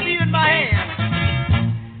with my feet in my hands.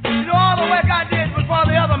 You know, all the work I did was for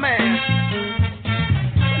the other man.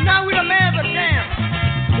 Now we demands a chance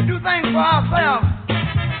to do things for ourselves.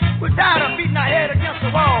 We're tired of beating our head against the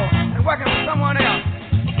wall and working for someone else.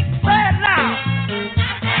 Say it loud.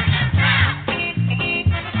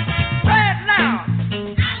 Say it loud.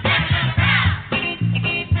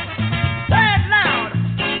 Say it loud.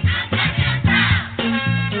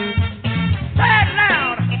 Say it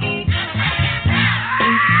loud.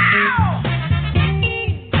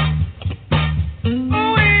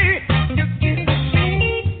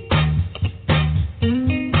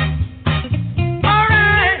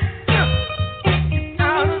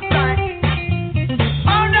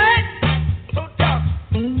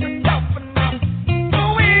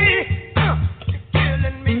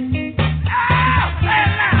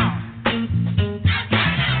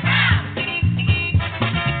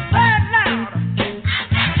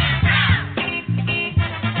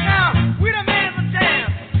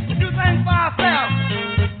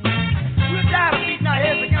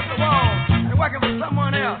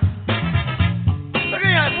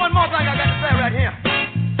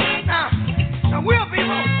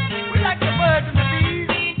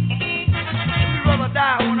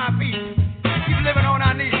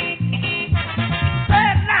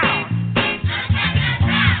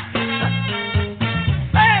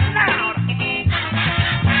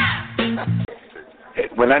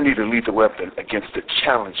 when I need a lethal weapon against the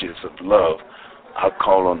challenges of love, I'll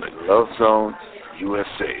call on the Love Zone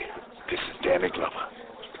USA. This is Danny Glover.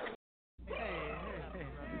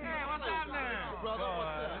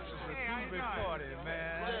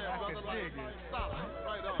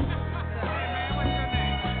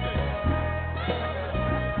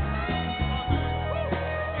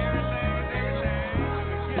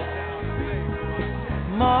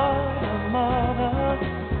 Mother,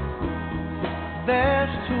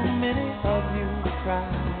 there's too many of you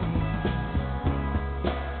crying.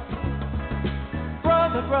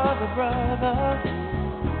 Brother,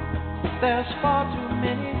 there's far too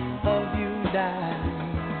many of you dying.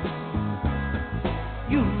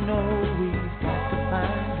 You know we've got to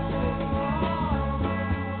find a way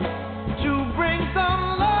to bring some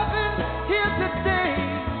loving here today.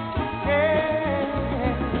 Yeah.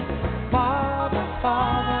 Father,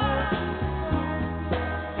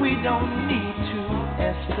 we don't need to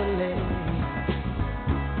escalate.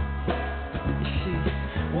 You see,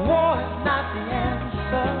 war is not the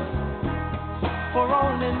answer, for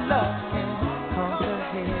only love can conquer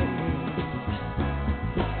hate.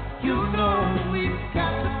 You know we've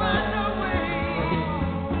got to find a way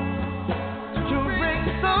to bring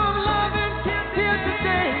some loving here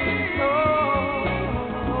today. Oh,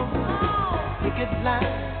 picket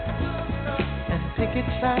lines and picket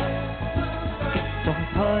signs. Don't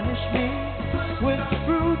punish me with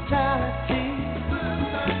brutality.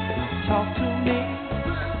 Talk to me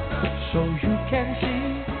so you can see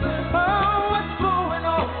what's going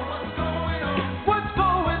on. What's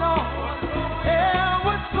going on? Yeah,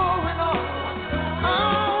 what's going on?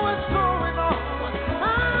 Oh, what's going on?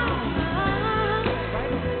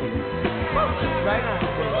 Right on.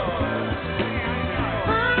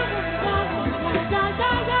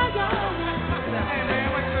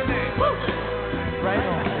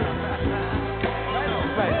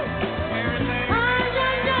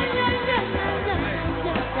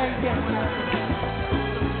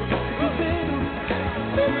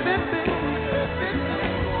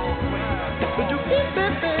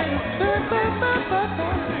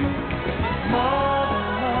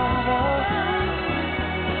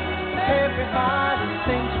 Everybody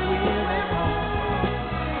thinks we're wrong.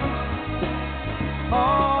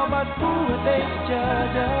 Oh, but who are they to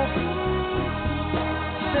judge us?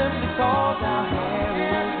 Simply cause our hair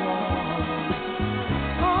is long.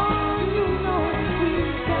 Oh, you know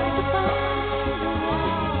we've got to find a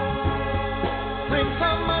way. Bring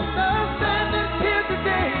some understanding here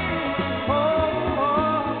today.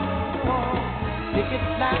 Picket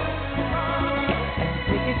line and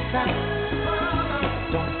picket sign.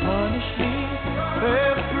 Don't punish me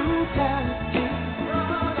with brutality.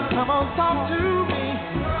 Come on, talk to me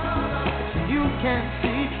so you can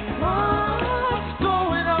see what's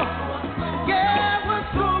going on. Yeah,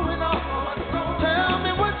 what's going on? Tell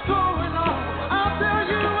me what's going on. I'll tell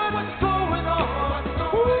you what's going on.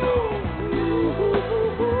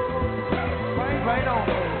 Right on,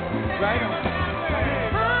 right on.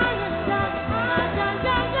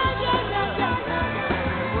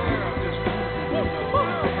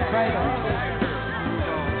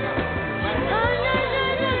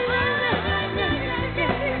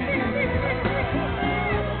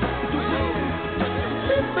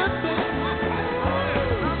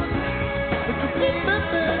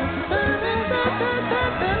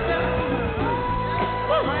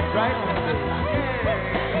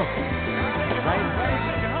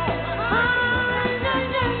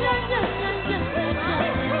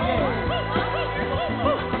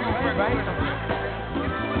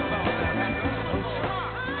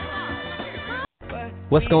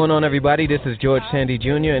 What's going on, everybody? This is George Sandy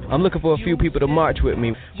Jr., and I'm looking for a few people to march with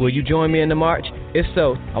me. Will you join me in the march? If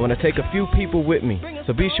so, I want to take a few people with me.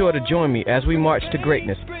 So be sure to join me as we march to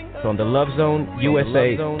greatness from the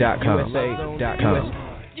LoveZoneUSA.com.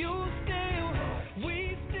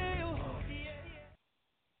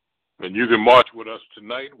 And you can march with us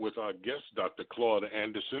tonight with our guest, Dr. Claud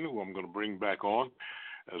Anderson, who I'm going to bring back on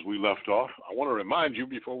as we left off. I want to remind you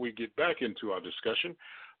before we get back into our discussion,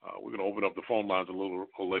 we're going to open up the phone lines a little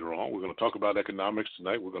later on. We're going to talk about economics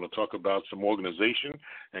tonight. We're going to talk about some organization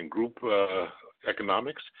and group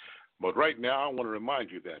economics. But right now, I want to remind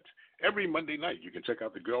you that every Monday night, you can check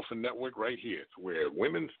out the Girlfriend Network right here, where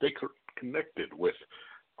women stay connected with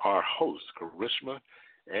our hosts, Karishma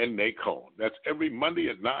and Nacone. That's every Monday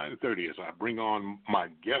at 9:30 as I bring on my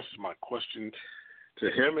guest. My question to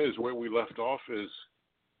him is where we left off is,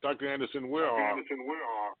 Dr. Anderson, where are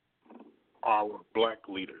our black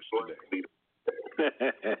leaders today?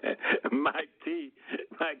 Mike T,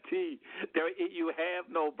 you have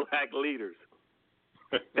no black leaders.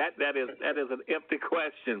 That is an empty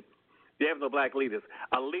question. You have no black leaders.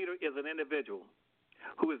 A leader is an individual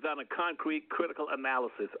who has done a concrete, critical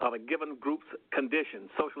analysis of a given group's condition,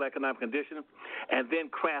 social economic condition, and then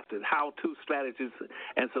crafted how-to strategies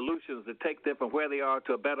and solutions to take them from where they are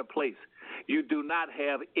to a better place. You do not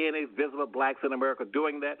have any visible blacks in America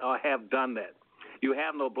doing that or have done that. You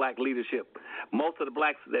have no black leadership. Most of the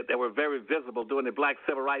blacks that were very visible during the black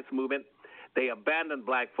civil rights movement, they abandoned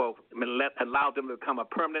black folk and allowed them to become a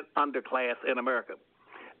permanent underclass in America.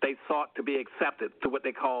 They sought to be accepted to what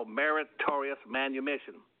they call meritorious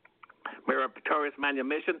manumission. Meritorious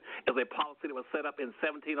manumission is a policy that was set up in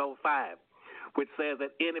 1705, which says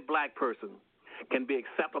that any black person can be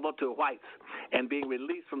acceptable to whites and being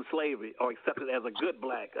released from slavery or accepted as a good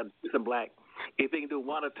black, a decent black, if he can do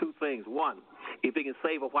one or two things. One, if he can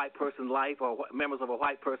save a white person's life or members of a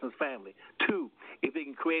white person's family. Two, if he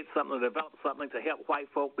can create something or develop something to help white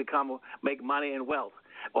folk make money and wealth.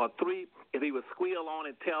 Or three, if he would squeal on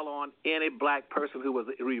and tell on any black person who was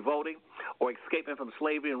revolting or escaping from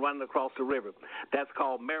slavery and running across the river. That's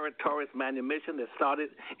called meritorious manumission that started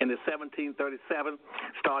in the 1737,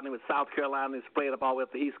 starting with South Carolina and spread up all the way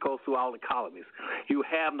up the East Coast through all the colonies. You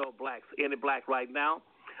have no blacks, any black right now.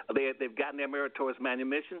 They've gotten their meritorious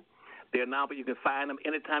manumission. They're now, but you can find them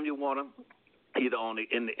anytime you want them, either on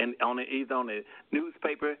the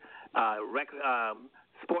newspaper,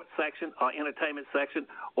 sports section or entertainment section,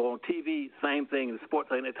 or on TV, same thing in the sports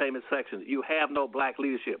and entertainment section. You have no black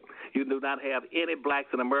leadership. You do not have any blacks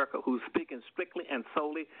in America who's speaking strictly and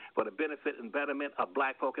solely for the benefit and betterment of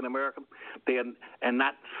black folk in America. And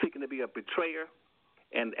not seeking to be a betrayer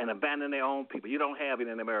and abandon their own people. You don't have it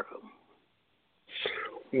in America.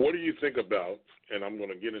 What do you think about, and I'm going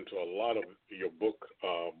to get into a lot of your book,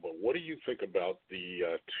 but what do you think about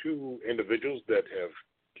the two individuals that have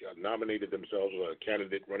nominated themselves as a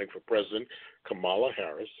candidate running for president, Kamala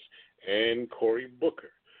Harris and Cory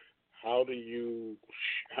Booker? How do you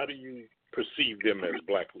perceive them as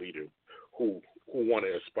black leaders who want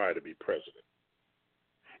to aspire to be president?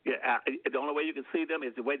 Yeah, the only way you can see them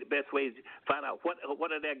is the best way is to find out what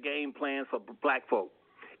are their game plans for black folk.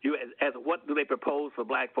 What do they propose for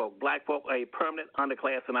black folk? Black folk are a permanent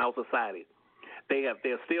underclass in our society. They're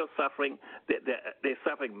still suffering. They're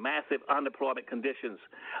suffering massive unemployment conditions.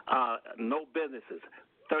 No businesses.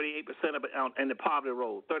 38% in the poverty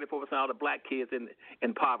roll. 34% of all the black kids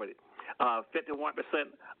in poverty. 51%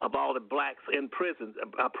 of all the blacks in prisons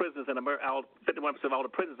in America. 51% of all the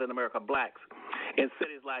prisons in America are blacks. In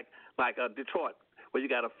cities like Detroit, where you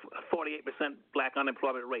got a 48% black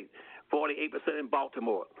unemployment rate, 48% in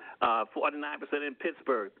Baltimore, 49% in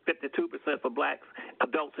Pittsburgh, 52% for blacks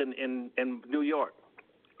adults in New York,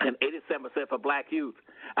 and 87% for black youth.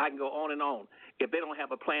 I can go on and on. If they don't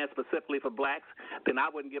have a plan specifically for blacks, then I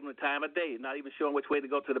wouldn't give them the time of day, not even showing which way to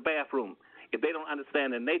go to the bathroom. If they don't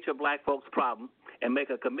understand the nature of black folks' problem and make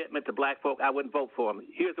a commitment to black folk, I wouldn't vote for them.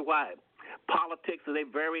 Here's why. Politics is a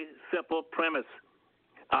very simple premise,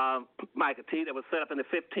 Michael T., that was set up in the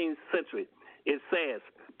 15th century. It says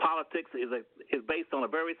politics is based on a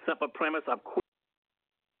very simple premise of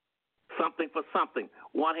something for something.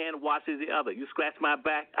 One hand washes the other. You scratch my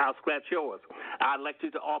back, I'll scratch yours. I elect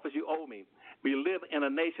you to office, you owe me. We live in a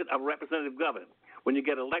nation of representative government. When you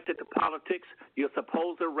get elected to politics, you're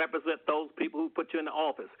supposed to represent those people who put you in the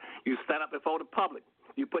office. You stand up before the public.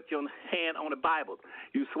 You put your hand on the Bible.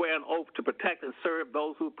 You swear an oath to protect and serve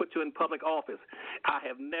those who put you in public office. I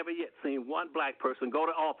have never yet seen one black person go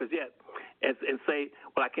to office yet and say,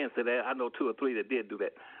 well, I can't say that. I know two or three that did do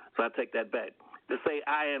that, so I take that back. To say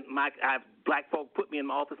black folk put me in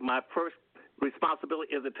my office, my first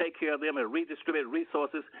responsibility is to take care of them and redistribute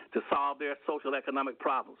resources to solve their social economic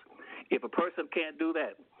problems. If a person can't do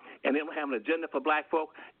that and they don't have an agenda for black folk,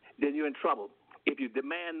 then you're in trouble. If you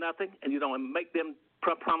demand nothing and you don't make them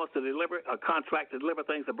promise to deliver a contract to deliver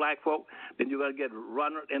things to black folk, then you're going to get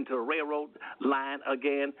run into a railroad line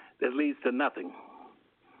again that leads to nothing.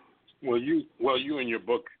 Well, you in your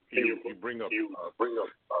book you bring up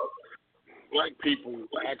black people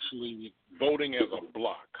actually voting as a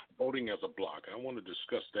block. I want to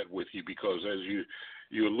discuss that with you because as you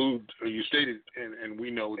stated, and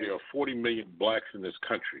we know there are 40 million blacks in this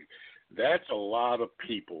country. That's a lot of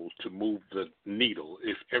people to move the needle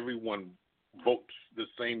if everyone votes the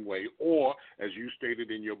same way, or, as you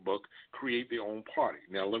stated in your book, create their own party.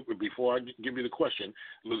 Now, before I give you the question,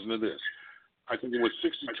 listen to this. I think it was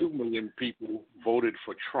 62 million people voted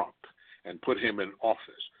for Trump and put him in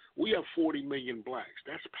office. We have 40 million blacks.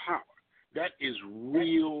 That's power. That is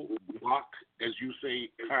real block, as you say,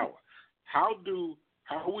 power. How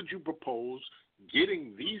would you propose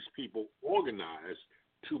getting these people organized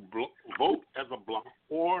to vote as a block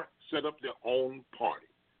or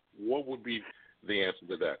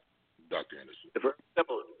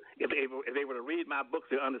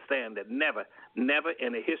understand that never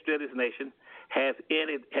in the history of this nation has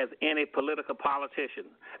any political politician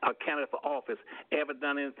or candidate for office ever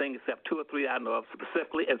done anything except 2 or 3 I know of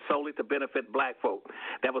specifically and solely to benefit black folk.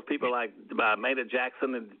 That was people like Maynard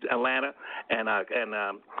Jackson in Atlanta and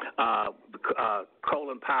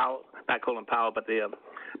Colin Powell, not Colin Powell, but the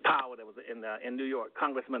Powell that was in New York,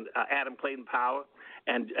 Congressman Adam Clayton Powell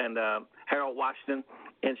and Harold Washington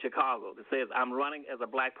in Chicago that says, I'm running as a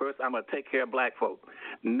black person, I'm going to take care of black folk.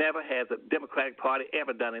 Never has the Democratic Party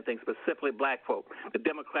ever done anything specifically black folk. The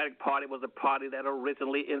Democratic Party was a party that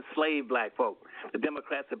originally enslaved black folk. The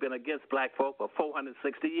Democrats have been against black folk for 460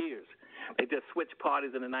 years. They just switched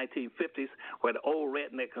parties in the 1950s where the old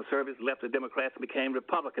redneck conservatives left the Democrats and became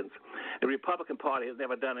Republicans. The Republican Party has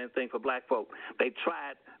never done anything for black folk. They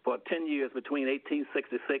tried for 10 years between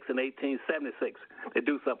 1866 and 1876 to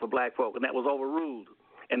do something for black folk, and that was overruled.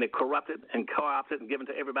 And they corrupted and co-opted and given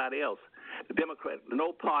to everybody else. The Democrats,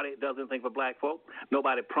 no party does anything for black folk.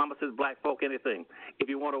 Nobody promises black folk anything. If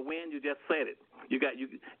you want to win, you just said it. You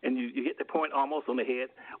hit the point almost on the head.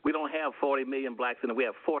 We don't have 40 million blacks in it. We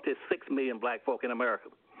have 46 million black folk in America.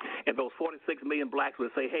 And those 46 million blacks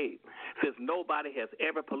would say, hey, since nobody has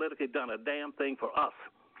ever politically done a damn thing for us,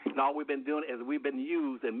 and all we've been doing is we've been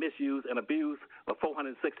used and misused and abused for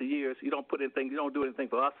 460 years. You don't do anything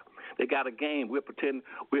for us. They got a game. We'll pretend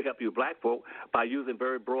we'll help you black folk by using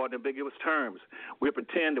very broad and ambiguous terms. We'll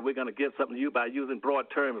pretend that we're going to give something to you by using broad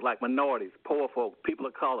terms like minorities, poor folk, people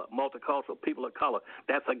of color, multicultural, people of color.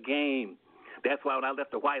 That's a game. That's why when I left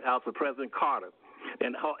the White House with President Carter,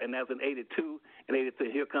 and that was in 82 and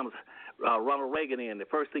 83, here comes Ronald Reagan in. The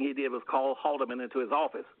first thing he did was call Haldeman into his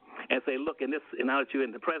office and say, look, now that you're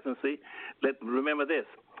in the presidency, remember this.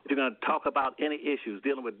 If you're going to talk about any issues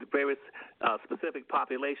dealing with various specific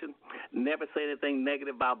population, never say anything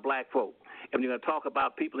negative about black folk. And when you're going to talk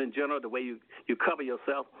about people in general, the way you cover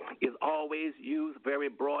yourself is always use very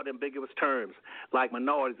broad, ambiguous terms like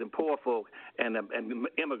minorities and poor folk and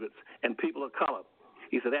immigrants and people of color.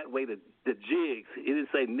 He said that way the jigs, he didn't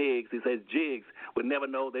say nigs, he said jigs would never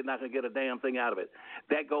know they're not going to get a damn thing out of it.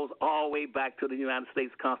 That goes all the way back to the United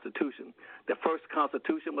States Constitution. The first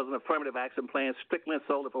Constitution was an affirmative action plan strictly and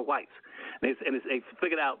solely for whites. And they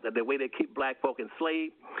figured out that the way they keep black folk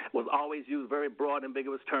enslaved was always use very broad,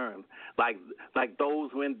 ambiguous terms, like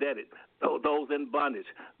those who are indebted, those in bondage,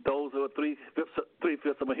 those who are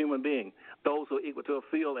three-fifths of a human being, those who are equal to a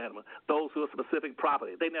field animal, those who are specific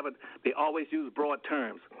property. They always use broad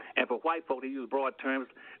terms. And for white folk, they use broad terms.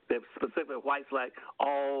 They're specifically whites like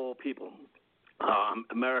all people,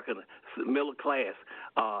 American, middle class,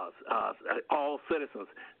 all citizens.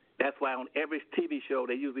 That's why on every TV show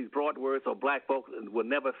they use these broad words so black folks will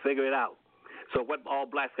never figure it out. So what all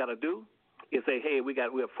blacks got to do is say, hey,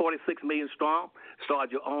 we're 46 million strong.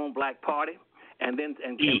 Start your own black party, and then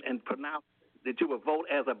and pronounce that you will vote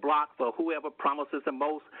as a block for whoever promises the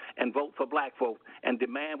most, and vote for black folks and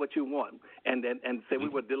demand what you want, and say we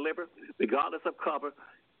will deliver regardless of cover.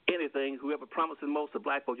 Anything, whoever promises most to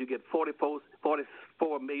black folks, you get 44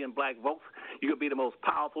 million black votes. You could be the most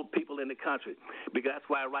powerful people in the country. Because that's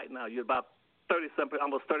why right now you're about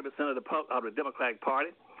almost 30% of the Democratic Party.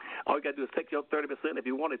 All you got to do is take your 30% if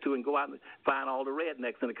you wanted to and go out and find all the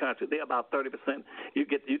rednecks in the country. They're about 30%. You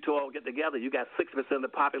two all get together, you got 6% of the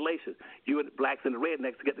population. You and the blacks and the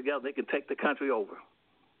rednecks get together, they can take the country over.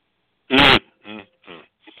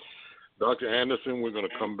 Dr. Anderson, we're going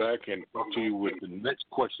to come back and talk to you with the next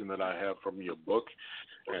question that I have from your book,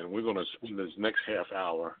 and we're going to spend this next half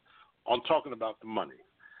hour on talking about the money.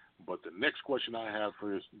 But the next question I have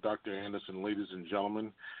for Dr. Anderson, ladies and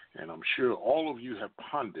gentlemen, and I'm sure all of you have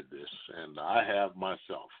pondered this, and I have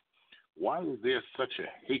myself. Why is there such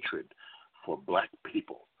a hatred for black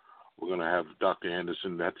people? We're going to have Dr.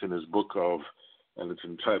 Anderson, that's in his book and it's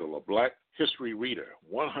entitled A Black History Reader,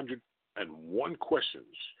 101 Questions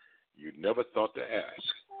You Never Thought to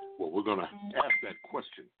Ask. Well, we're going to ask that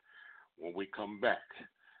question when we come back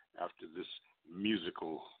after this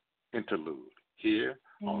musical interlude here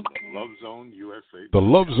on the Love Zone USA. The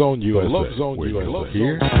Love Zone USA. The Love Zone USA.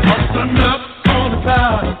 Here. Open up on the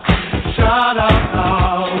cloud, shout out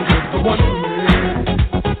loud with the one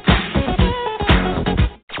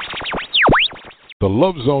The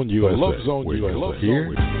Love Zone USA. The Love Zone USA. Here.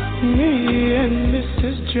 Me and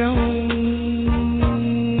Mrs. Jones,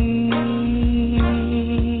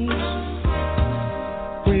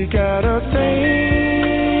 we got a thing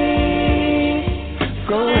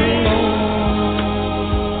going on.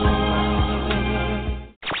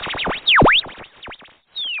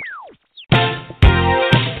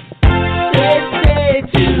 Let's say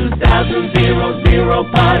 2000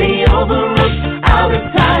 party over, out of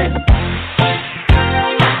time.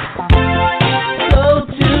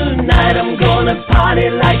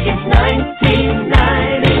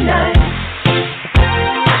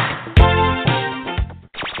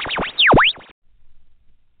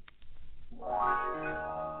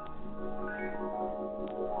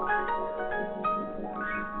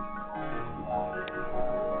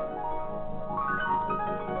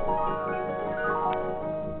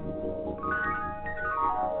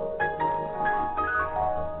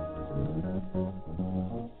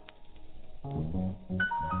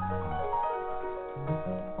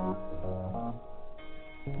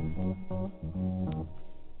 Wake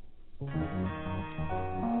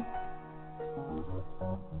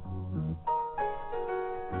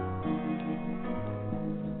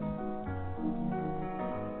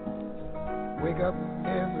up,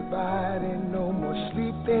 everybody, no more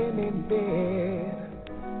sleeping in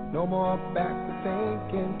bed. No more backward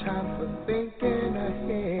thinking, time for thinking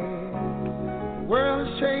ahead. The world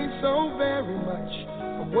has changed so very much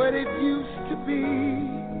from what it used to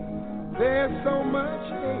be. There's so much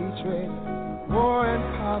hatred, war and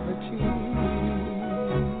poverty.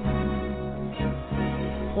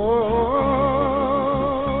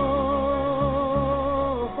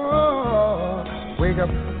 Wake up,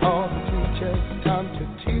 all the teachers, time to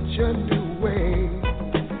teach a new way.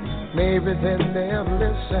 Maybe then they'll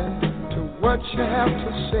listen to what you have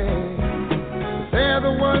to say. They're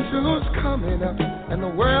the ones who's coming up, and the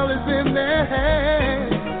world is in their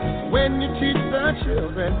hands. When you teach the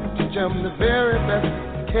children, teach them the very best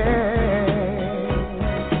you can.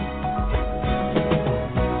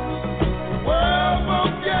 The world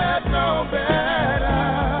won't get no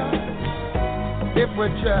better if we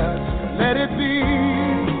just let it be.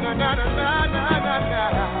 Na na na na na na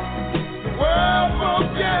na. The world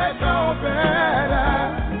won't get no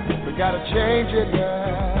better. We gotta change it,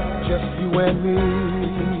 yeah, just you and me.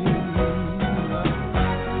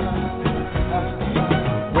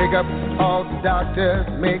 Wake up, all the doctors,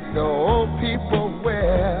 make the old people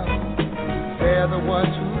well. They're the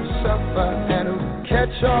ones who suffer and who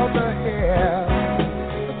catch all the hair.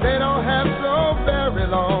 But they don't have so very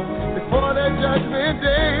long before their judgment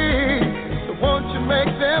day. So won't you make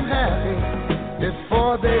them happy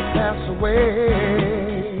before they pass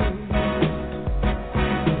away?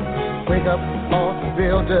 Wake up, all the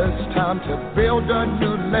builders, time to build a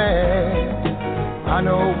new land. I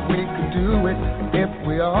know we could do it if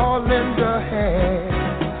we all lend a hand.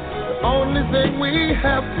 The only thing we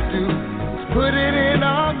have to do is put it in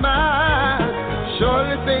our minds.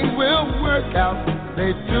 Surely things will work out,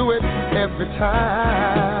 they do it every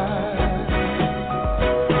time.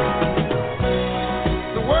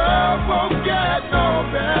 The world won't get no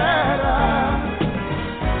better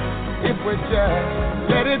if we just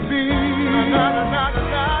let it be. Na, na, na,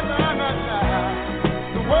 na, na, na, na.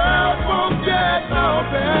 The world won't get no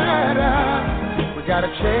better. We gotta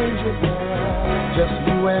change it, yeah, just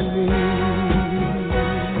you and me.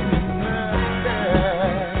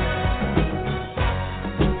 Yeah.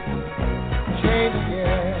 Change it,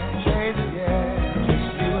 yeah, change it, yeah, just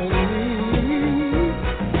you and me.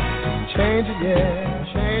 Change it,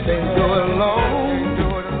 yeah, change it. Can't do it alone, can't do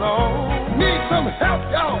it alone. Need some help,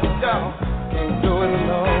 y'all, y'all. Can't do it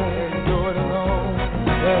alone, can't do it alone.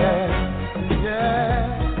 Yeah,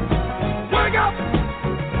 yeah. Wake up,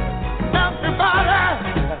 everybody.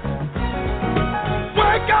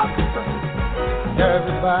 Wake up,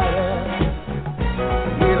 everybody.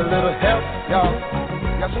 Need a little help, y'all.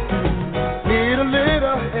 Yes, need a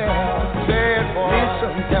little help. Say it, boy. Need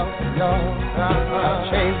some help, y'all.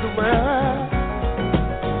 Change the world,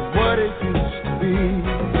 what it used to be.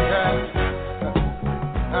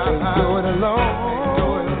 Can't do it alone. Can't do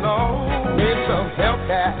it alone. Need some help,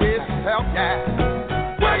 yeah. Need some help, yeah.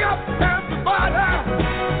 Wake up, everybody.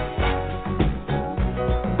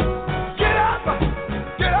 Get up,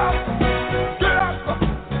 get up, get up,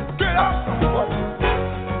 get up.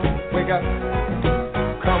 Wake up.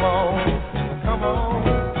 Come on, come on.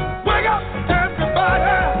 Wake up,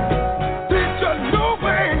 everybody. Teach a new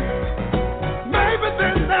way. Maybe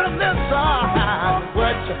then they'll listen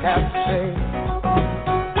what you have to say.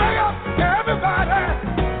 Wake up, everybody.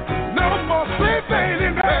 No more sleeping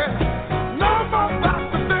in bed. No more about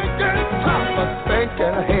to thinking. Time for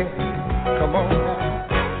thinking ahead. Come on now.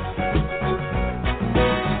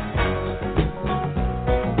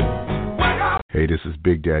 Wake up. Hey, this is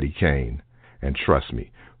Big Daddy Kane, and trust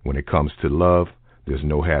me, when it comes to love, there's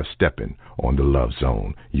no half-stepping on the Love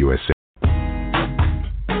Zone USA.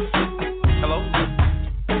 Hello?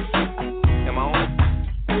 Am I on?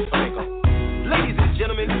 Okay, go. Ladies and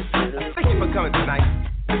gentlemen, thank you for coming tonight.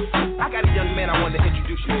 I got a young man I wanted to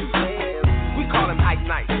introduce you to. We call him Ike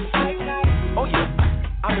Knight. Oh yeah,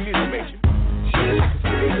 I'm a music major.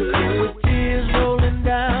 With tears rolling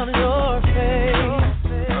down your face,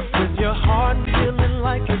 with your heart feeling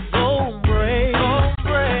like it's gon' break,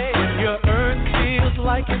 when your earth feels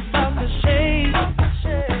like it's about to shake,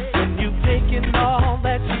 when you've taken all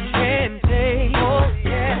that you can take,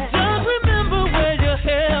 just remember where your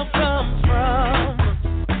help comes from.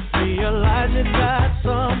 Realize you got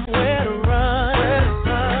somewhere to run.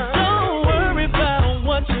 Don't worry about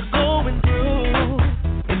what you're going through.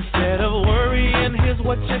 Instead of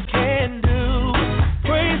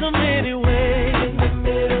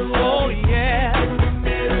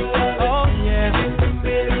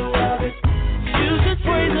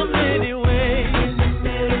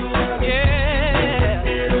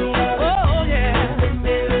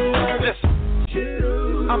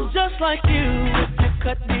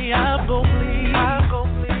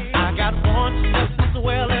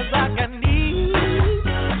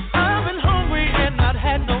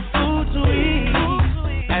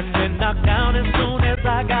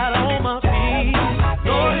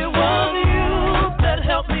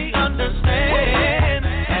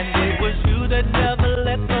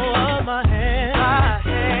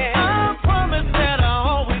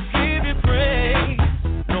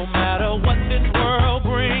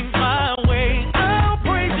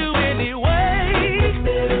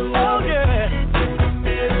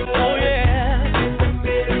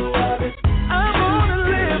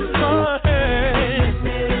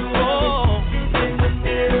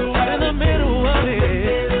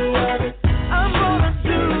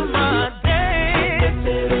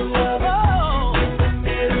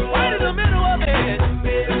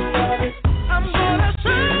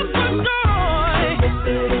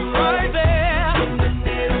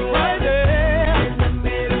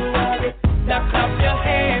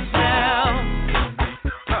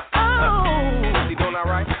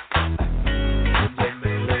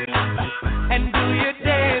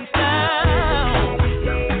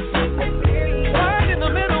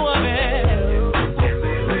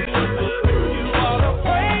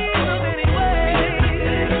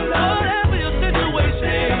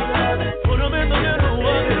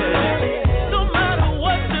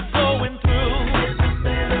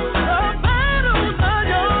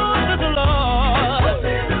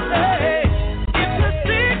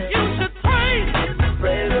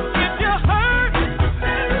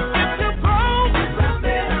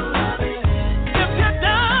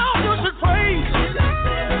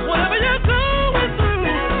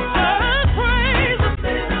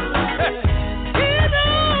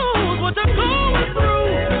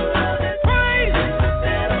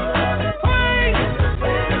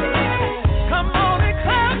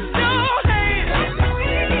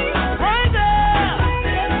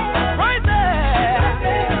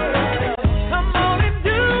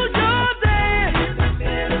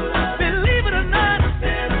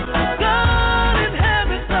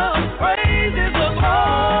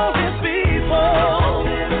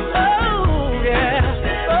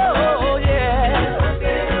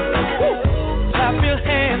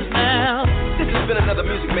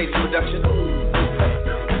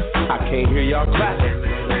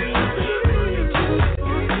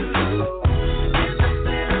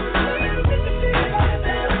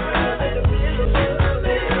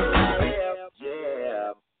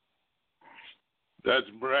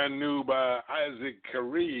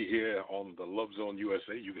Carey here on the Love Zone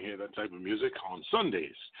USA. You can hear that type of music on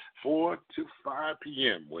Sundays, 4 to 5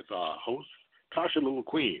 p.m. with our host, Tasha Little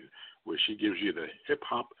Queen, where she gives you the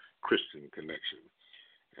hip-hop Christian connection.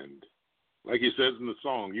 And like he says in the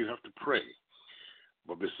song, you have to pray.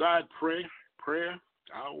 But beside prayer,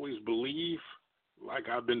 I always believe, like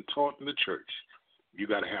I've been taught in the church, you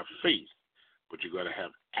got to have faith, but you got to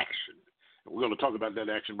have action. And we're going to talk about that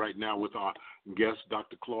action right now with our guest,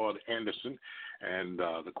 Dr. Claud Anderson. And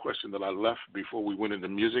the question that I left before we went into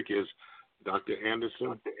music is, Dr.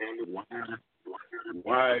 Anderson,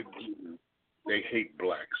 why do they hate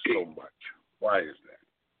blacks so much? Why is that?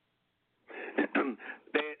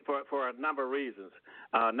 For a number of reasons.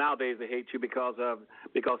 Nowadays they hate you because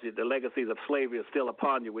the legacies of slavery are still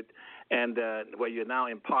upon you, and where you're now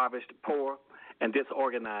impoverished, poor, and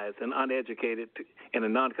disorganized and uneducated in a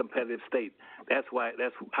non-competitive state. That's why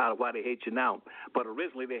they hate you now. But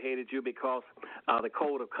originally they hated you because the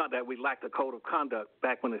code of conduct, we lacked a code of conduct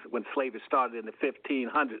back when slavery started in the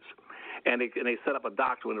 1500s. And they set up a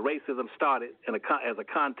doctrine. When racism started as a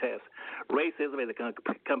contest, racism is a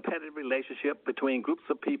competitive relationship between groups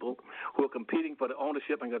of people who are competing for the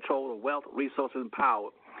ownership and control of wealth, resources, and power.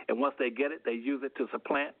 And once they get it, they use it to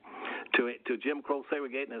supplant, to Jim Crow,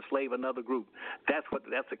 segregate, and enslave another group. That's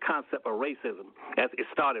the concept of racism. As it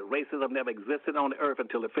started, racism never existed on the earth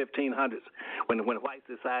until the 1500s, when whites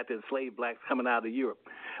decided to enslave blacks coming out of Europe.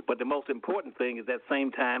 But the most important thing is that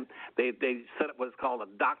same time they set up what is called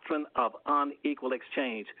a doctrine of unequal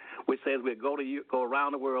exchange, which says we go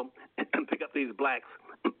around the world and pick up these blacks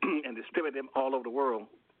and distribute them all over the world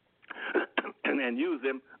and use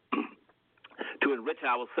them to enrich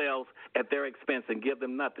ourselves at their expense and give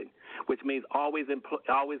them nothing, which means always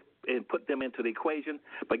put them into the equation,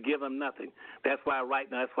 but give them nothing. That's why right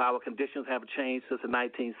now, that's why our conditions have changed since the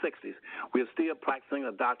 1960s. We are still practicing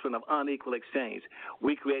a doctrine of unequal exchange.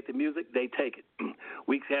 We create the music, they take it.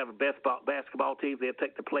 We have a best basketball teams, they'll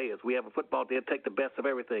take the players. We have a football, they'll take the best of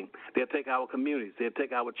everything. They'll take our communities, they'll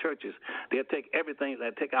take our churches, they'll take everything,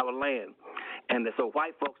 they'll take our land. And so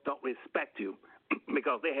white folks don't respect you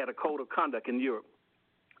because they had a code of conduct in Europe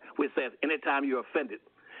which says anytime you're offended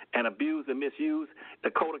and abused and misused,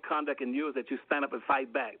 the code of conduct in Europe is that you stand up and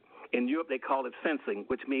fight back. In Europe, they call it fencing,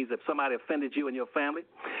 which means if somebody offended you and your family,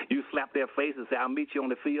 you slap their face and say, I'll meet you on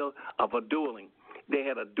the field of a dueling. They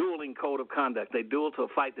had a dueling code of conduct. They dueled to a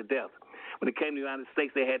fight to death. When it came to the United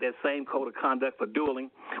States, they had that same code of conduct for dueling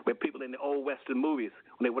with people in the old Western movies.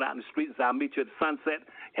 When they went out in the street and said, I'll meet you at the sunset,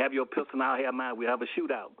 have your pistol and I'll have mine, we'll have a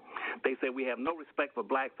shootout. They said we have no respect for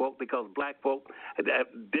black folk because black folk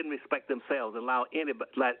didn't respect themselves, allow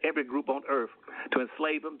every group on earth to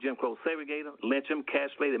enslave them, Jim Crow segregate them, lynch them,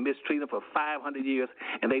 castrate them, mistreat them for 500 years,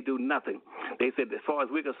 and they do nothing. They said as far as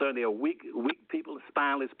we're concerned, they are weak people,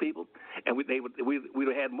 spineless people, and we would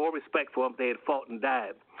have had more respect for them if they had fought and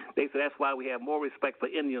died. They said that's why we have more respect for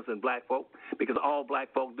Indians than black folk, because all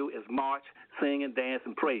black folk do is march, sing, and dance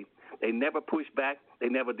and pray. They never push back. They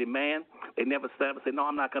never demand. They never stand up and say, no,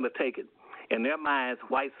 I'm not going to take it. In their minds,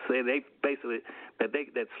 whites say they basically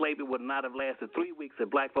that slavery would not have lasted 3 weeks if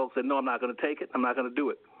black folks said, no, I'm not going to take it. I'm not going to do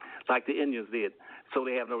it, like the Indians did. So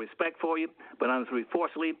they have no respect for you. But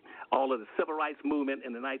unfortunately, all of the civil rights movement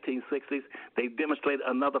in the 1960s, they demonstrated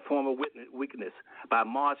another form of weakness by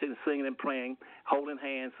marching, singing, and praying, holding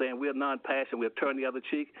hands, saying we're non-passionate, we'll turn the other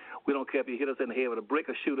cheek. We don't care if you hit us in the head with a brick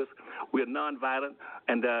or shoot us. We're non-violent,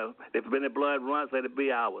 and if any blood runs, let it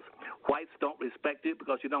be ours. Whites don't respect you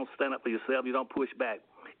because you don't stand up for yourself. You don't push back.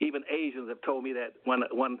 Even Asians have told me that.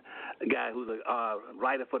 One guy who's a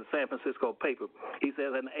writer for the San Francisco paper, he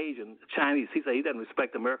says an Asian, Chinese, he said he doesn't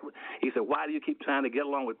respect America. He said, why do you keep trying to get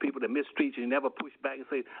along with people that mistreat you? You never push back and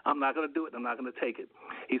say, I'm not going to do it, I'm not going to take it.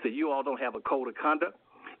 He said, you all don't have a code of conduct.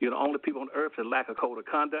 You're the only people on earth that lack a code of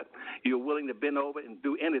conduct. You're willing to bend over and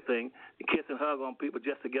do anything, kiss and hug on people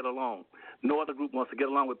just to get along. No other group wants to get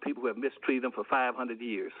along with people who have mistreated them for 500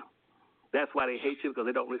 years. That's why they hate you, because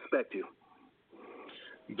they don't respect you.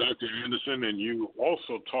 Dr. Anderson, and you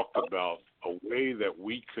also talked about a way that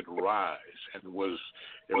we could rise, and was,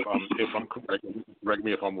 if I'm correct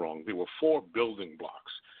me if I'm wrong, there were 4 building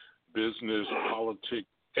blocks: business, politics,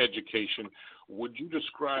 education. Would you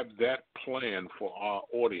describe that plan for our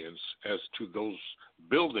audience as to those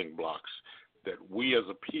building blocks that we as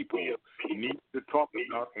a people need to talk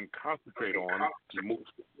about and concentrate on to move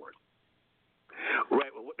forward? Right,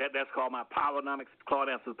 that's called my Powernomics, Claud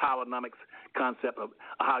Anderson's Powernomics concept of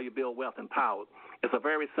how you build wealth and power. It's a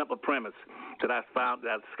very simple premise that I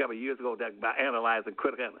discovered years ago that by analyzing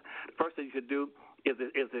critical. The first thing you should do is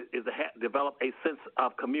develop a sense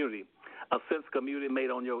of community, a sense of community made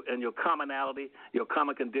on your commonality, your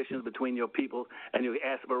common conditions between your people and your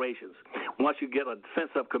aspirations. Once you get a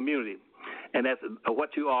sense of community, and that's what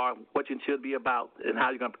you are, what you should be about, and how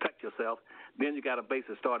you're going to protect yourself, then you got a base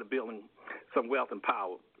to start building some wealth and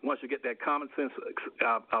power. Once you get that common sense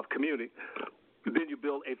of community, then you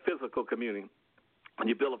build a physical community. When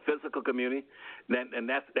you build a physical community, and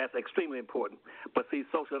that's extremely important. But see,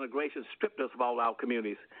 social integration stripped us of all our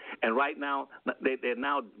communities, and right now they're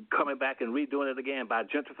now coming back and redoing it again by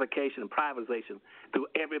gentrification and privatization through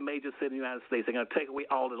every major city in the United States. They're going to take away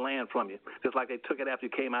all the land from you, just like they took it after you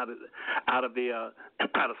came out of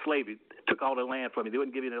slavery. Took all the land from you. They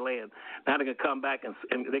wouldn't give you the land. Now they're going to come back and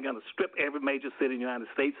they're going to strip every major city in the United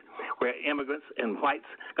States, where immigrants and whites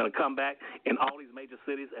are going to come back in all these major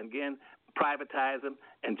cities and again privatize them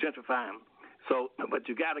and gentrify them. So, but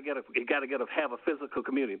you got to have a physical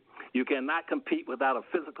community. You cannot compete without a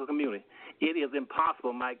physical community. It is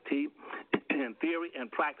impossible, Mike T., in theory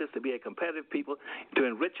and practice, to be a competitive people, to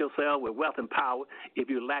enrich yourself with wealth and power if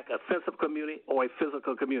you lack a sense of community or a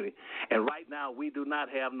physical community. And right now, we do not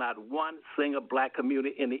have not one single black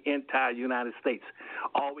community in the entire United States.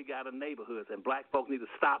 All we got are neighborhoods, and black folks need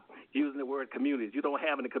to stop using the word communities. You don't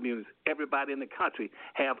have any communities. Everybody in the country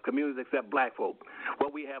have communities except black folk.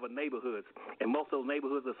 What we have are neighborhoods, and most of those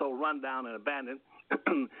neighborhoods are so run down and abandoned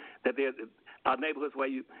that there are neighborhoods where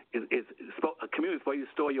communities where you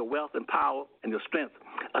store your wealth and power and your strength.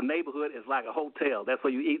 A neighborhood is like a hotel. That's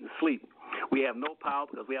where you eat and sleep. We have no power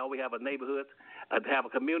because we always have a neighborhood. To have a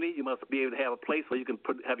community, you must be able to have a place where you can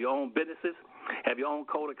have your own businesses, have your own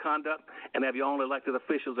code of conduct, and have your own elected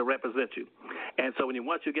officials to represent you. And so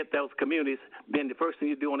once you get those communities, then the first thing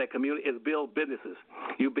you do in that community is build businesses.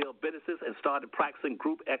 You build businesses and start practicing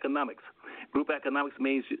group economics. Group economics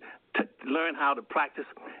means you learn how to practice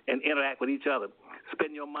and interact with each other.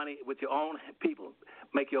 Spend your money with your own people.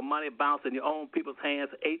 Make your money bounce in your own people's hands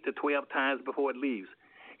 8 to 12 times before it leaves.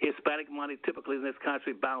 Hispanic money typically in this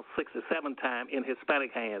country bounce 6 to 7 times in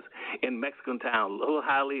Hispanic hands in Mexican town, Little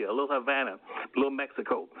Hialeah, Little Havana, Little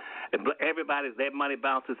Mexico. And their money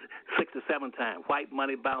bounces 6 to 7 times. White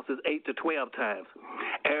money bounces 8 to 12 times.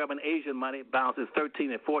 Arab and Asian money bounces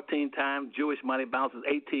 13 and 14 times. Jewish money bounces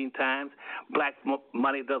 18 times. Black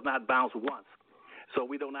money does not bounce once. So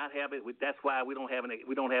we do not have it. That's why we don't have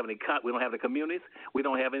the communities. We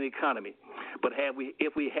don't have any economy. But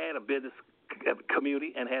if we had a business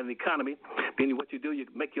community and had an economy, then what you do, you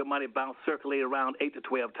make your money bounce, circulate around 8 to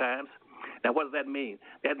 12 times. Now, what does that mean?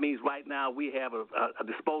 That means right now we have a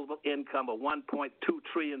disposable income of $1.2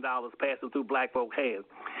 trillion passing through black folk hands.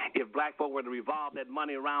 If black folk were to revolve that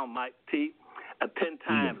money around, Mike T., 10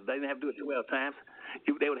 times, they didn't have to do it 12 times,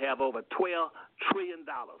 they would have over $12 trillion.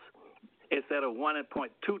 Instead of $1.2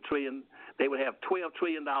 trillion, they would have $12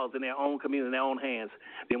 trillion in their own community, in their own hands.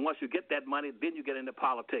 Then once you get that money, then you get into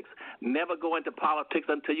politics. Never go into politics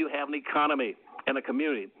until you have an economy and a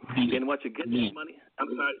community. And once you get that money, I'm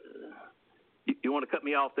sorry, you want to cut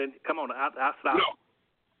me off then? Come on, I'll stop.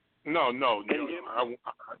 No.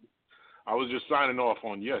 I was just signing off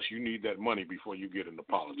on, yes, you need that money before you get into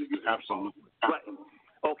politics. Absolutely. Right.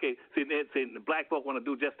 Okay, see, the black folk want to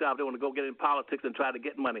do just that. They want to go get in politics and try to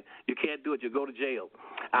get money. You can't do it. You go to jail.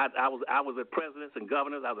 I was with presidents and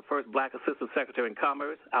governors. I was the first black assistant secretary in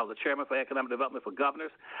commerce. I was the chairman for economic development for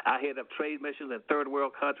governors. I headed up trade missions in third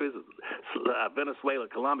world countries, Venezuela,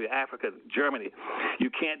 Colombia, Africa, Germany.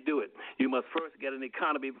 You can't do it. You must first get an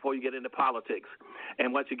economy before you get into politics.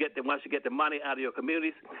 And once you get the money out of your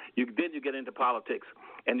communities, then you get into politics.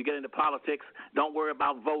 And you get into politics, don't worry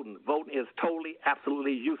about voting. Voting is totally,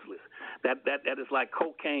 absolutely useless. That is like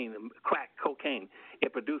cocaine, crack cocaine.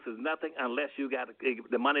 It produces nothing unless you got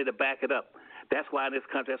the money to back it up. That's why in this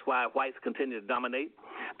country, that's why whites continue to dominate.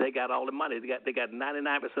 They got all the money. They got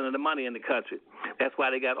 99% of the money in the country. That's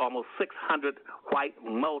why they got almost 600 white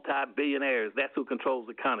multi-billionaires. That's who controls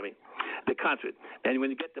the economy, the country. And when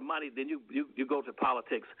you get the money, then you go to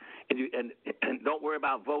politics, and don't worry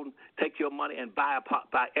about voting. Take your money and buy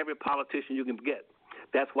every politician you can get.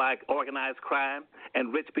 That's why organized crime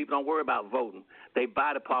and rich people don't worry about voting. They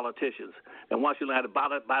buy the politicians. And once you learn how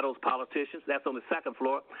to buy those politicians, that's on the second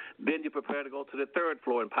floor. Then you prepare to go to the third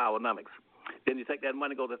floor in Powernomics. Then you take that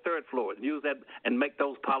money, go to the third floor, and use that and make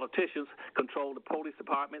those politicians control the police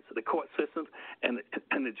departments, the court systems, and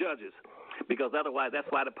the judges. Because otherwise, that's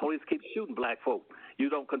why the police keep shooting black folk. You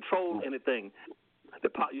don't control anything.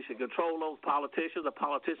 You should control those politicians. A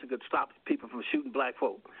politician could stop people from shooting black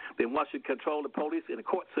folk. Then once you control the police and the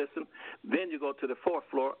court system, then you go to the fourth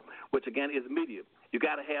floor, which again is media. You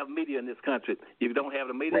got to have media in this country. If you don't have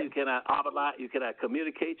the media, you cannot operate, you cannot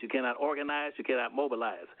communicate, you cannot organize, you cannot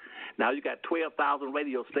mobilize. Now you got 12,000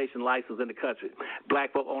 radio station licenses in the country.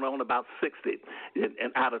 Black folk own about 60,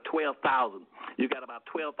 and out of 12,000, you got about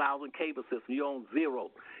 12,000 cable systems. You own 0.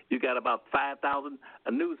 You got about 5,000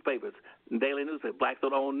 newspapers, daily newspapers. Blacks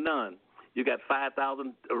don't own none. You got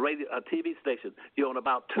 5,000 radio TV stations. You own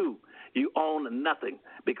about 2. You own nothing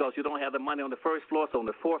because you don't have the money on the first floor. So on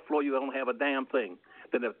the 4th floor, you don't have a damn thing.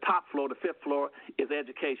 Then the top floor, the 5th floor, is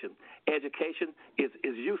education. Education is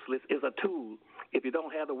useless, is a tool if you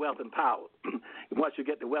don't have the wealth and power. Once you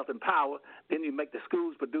get the wealth and power, then you make the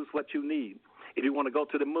schools produce what you need. If you want to go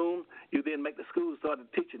to the moon, you then make the schools start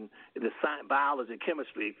teaching the science, biology,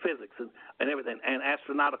 chemistry, physics, and everything, and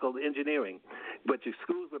astronautical engineering. But your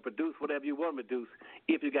schools will produce whatever you want to produce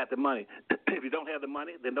if you got the money. If you don't have the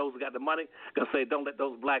money, then those who got the money going to say, don't let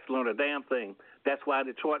those blacks learn a damn thing. That's why in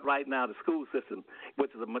Detroit right now, the school system,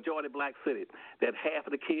 which is a majority black city, that half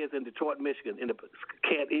of the kids in Detroit, Michigan,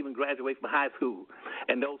 can't even graduate from high school.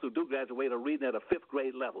 And those who do graduate are reading at a 5th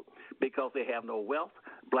grade level because they have no wealth.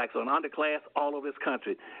 Blacks are an underclass all over this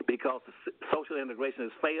country because the social integration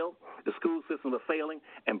has failed, the school systems are failing,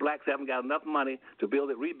 and blacks haven't got enough money to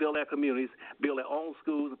rebuild their communities, build their own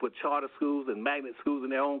schools, and put charter schools and magnet schools in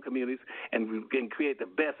their own communities, and create the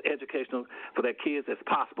best education for their kids as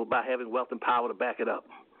possible by having wealth and power to back it up.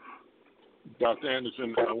 Dr.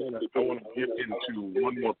 Anderson, I want to get into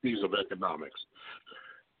one more piece of economics.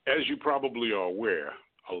 As you probably are aware,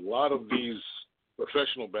 a lot of these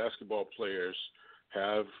professional basketball players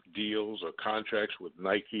have deals or contracts with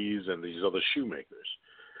Nikes and these other shoemakers.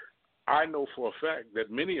 I know for a fact that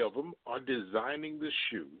many of them are designing the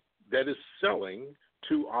shoe that is selling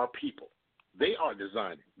to our people. They are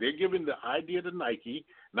designing. They're giving the idea to Nike.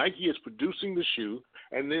 Nike is producing the shoe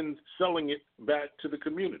and then selling it back to the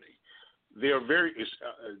community. There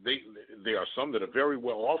are some that are very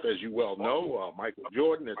well off, as you well know, Michael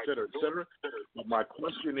Jordan, et cetera, et cetera. But my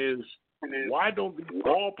question is, why don't the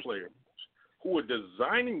ball players who are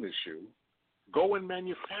designing the shoe go and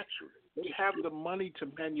manufacture it? They have the money to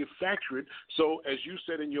manufacture it. So, as you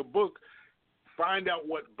said in your book, find out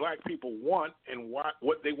what black people want and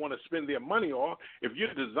what they want to spend their money on. If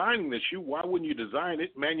you're designing the shoe, why wouldn't you design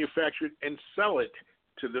it, manufacture it, and sell it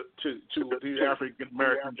to the African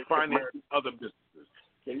Americans, financing other businesses?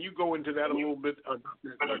 Can you go into that a little bit,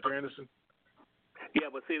 Dr. Anderson? Yeah,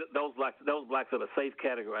 but see, those blacks are the safe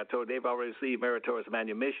category. I told you they've already received meritorious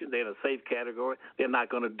manumission. They're in a safe category. They're not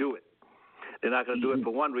going to do it. They're not going to do it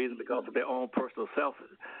for one reason, because of their own personal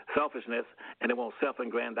selfishness, and they want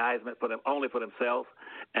self-aggrandizement only for themselves,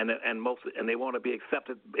 and they want to be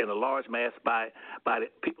accepted in a large mass by the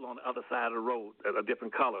people on the other side of the road that are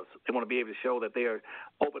different colors. They want to be able to show that they are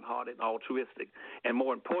open-hearted and altruistic. And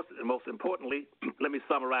most importantly, let me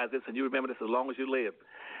summarize this, and you remember this as long as you live.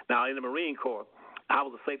 Now, in the Marine Corps, I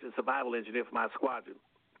was a safety and survival engineer for my squadron,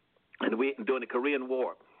 and during the Korean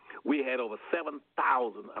War, we had over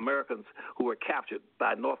 7,000 Americans who were captured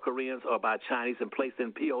by North Koreans or by Chinese and placed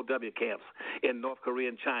in POW camps in North Korea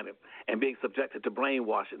and China and being subjected to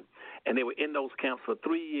brainwashing. And they were in those camps for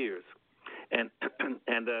 3 years. And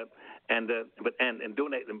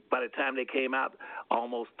doing that, by the time they came out,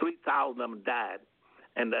 almost 3,000 of them died.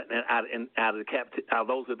 And out of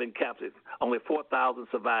those who had been captured, only 4,000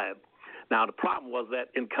 survived. Now, the problem was that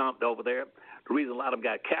in camp over there, the reason a lot of them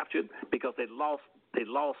got captured because they lost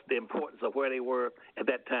the importance of where they were at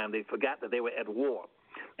that time. They forgot that they were at war.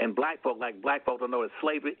 And black folk don't know that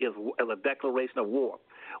slavery is a declaration of war.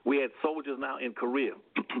 We had soldiers now in Korea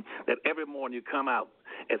that every morning you come out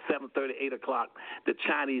at 7:30, 8 o'clock, the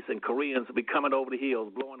Chinese and Koreans will be coming over the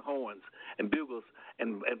hills, blowing horns and bugles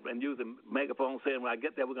and using megaphones saying, when I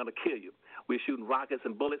get there, we're going to kill you. We're shooting rockets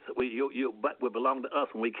and bullets. Your butt will belong to us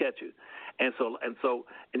when we catch you. And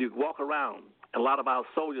you walk around. A lot of our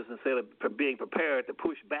soldiers, instead of being prepared to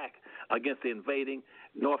push back against the invading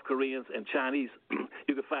North Koreans and Chinese,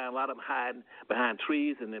 you can find a lot of them hiding behind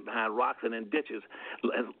trees and then behind rocks and in ditches.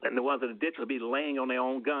 And the ones in the ditch will be laying on their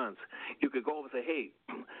own guns. You could go over and say, hey,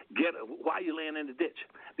 why are you laying in the ditch?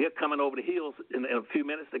 They're coming over the hills in a few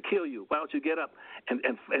minutes to kill you. Why don't you get up and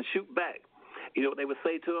shoot back? You know what they would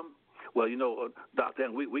say to them? Well, Doctor,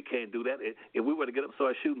 we can't do that. If we were to get up and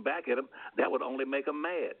start shooting back at them, that would only make them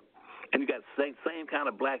mad. And you got the same kind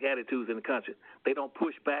of black attitudes in the country. They don't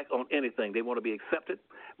push back on anything. They want to be accepted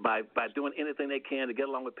by doing anything they can to get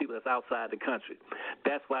along with people that's outside the country.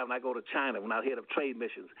 That's why when I go to China, when I head of trade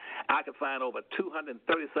missions, I can find over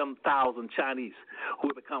 237,000 Chinese who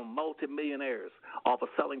have become multimillionaires off of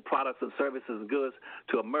selling products and services and goods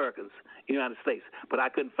to Americans in the United States. But I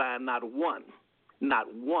couldn't find not one not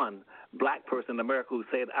one black person in America who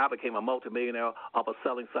said I became a multimillionaire off of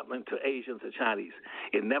selling something to Asians or Chinese.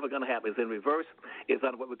 It's never going to happen. It's in reverse. It's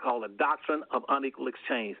under what we call the doctrine of unequal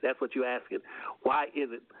exchange. That's what you're asking. Why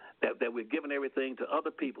is it that we're giving everything to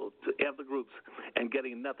other people, to other groups, and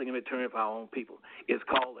getting nothing in return for our own people? It's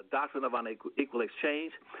called the doctrine of unequal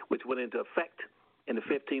exchange, which went into effect in the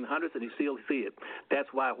 1500s, and you still see it. That's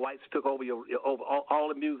why whites took over over all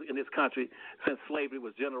the music in this country since slavery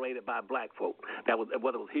was generated by black folk. That was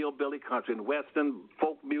whether it was hillbilly country and western,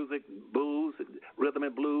 folk music, blues, rhythm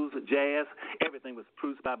and blues, jazz. Everything was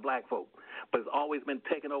produced by black folk. But it's always been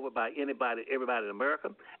taken over by everybody in America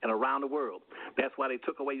and around the world. That's why they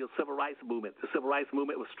took away your civil rights movement. The civil rights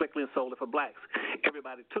movement was strictly and solely for blacks.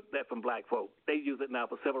 Everybody took that from black folk. They use it now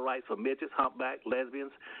for civil rights for midgets, humpback,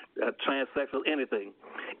 lesbians, transsexuals, anything.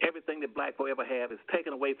 Everything that black folk ever have is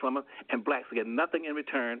taken away from them, and blacks get nothing in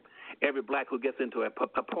return. Every black who gets into an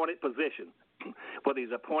appointed position, whether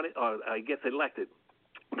he's appointed or he gets elected,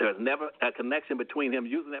 there's never a connection between him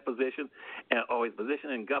using that position or his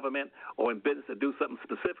position in government or in business to do something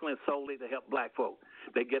specifically and solely to help black folk.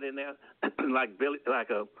 They get in there like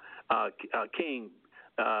King,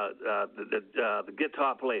 the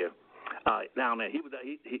guitar player. Down there, he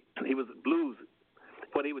was blues.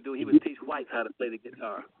 What he would do, he would teach whites how to play the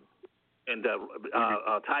guitar. And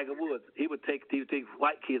Tiger Woods, he would take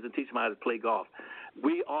white kids and teach them how to play golf.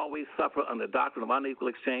 We always suffer under the doctrine of unequal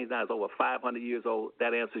exchange. Now it's over 500 years old.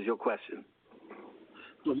 That answers your question.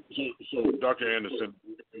 So Dr. Anderson,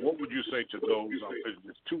 what would you say to those?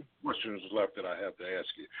 There's two questions left that I have to ask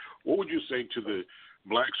you. What would you say to the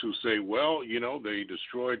blacks who say, well, they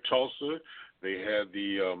destroyed Tulsa, they had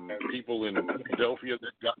the people in Philadelphia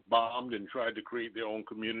that got bombed and tried to create their own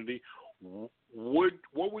community? What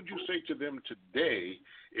would you say to them today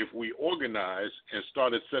if we organized and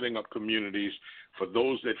started setting up communities for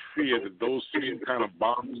those that fear that those same kind of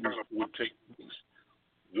bombings would take place?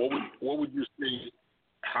 What would you say?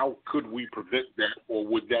 How could we prevent that, or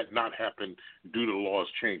would that not happen due to laws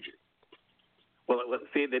changing? Well,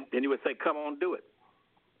 see, then you would say, come on, do it.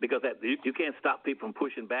 Because you can't stop people from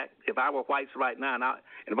pushing back. If I were whites right now,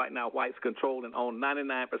 and right now whites control and own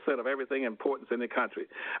 99% of everything of importance in the country,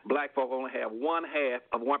 black folk only have 1/2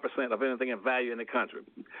 of 1% of anything of value in the country.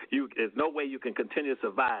 There's no way you can continue to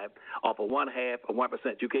survive off of 1/2 of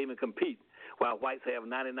 1%. You can't even compete while whites have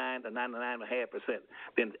 99 to 99.5%.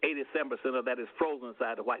 Then 87% of that is frozen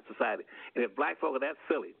inside the white society. And if black folk are that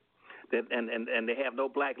silly, and they have no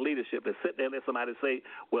black leadership, and sit there and let somebody say,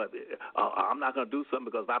 well, I'm not going to do something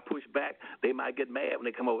because if I push back, they might get mad when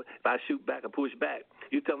they come over. If I shoot back or push back,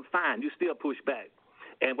 you tell them, fine, you still push back.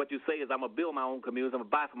 And what you say is, I'm going to build my own communities, I'm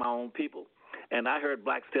going to buy for my own people. And I heard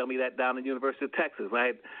blacks tell me that down in the University of Texas.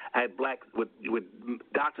 I had blacks with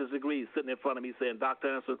doctor's degrees sitting in front of me saying, Dr.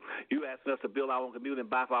 Anderson, you asking us to build our own community and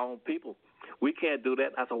buy for our own people. We can't do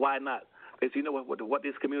that. I said, why not? They said, you know what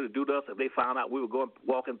this community do to us? If they found out we were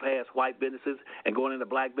walking past white businesses and going into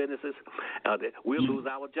black businesses, we'll lose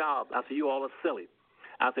our jobs. I said, you all are silly.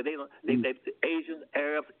 I said, Asians,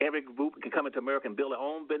 Arabs, every group can come into America and build their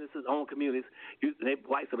own businesses, own communities.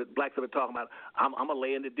 Blacks have been talking about, I'm going to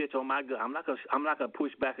lay in the ditch on my gun. I'm not going to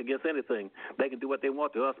push back against anything. They can do what they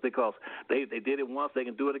want to us because they did it once. They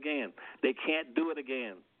can do it again. They can't do it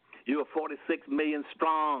again. You are 46 million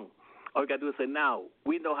strong. All you got to do is say, now,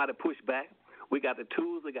 we know how to push back. We got the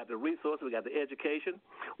tools, we got the resources, we got the education.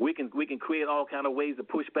 We can create all kind of ways to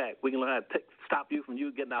push back. We can learn how to stop you from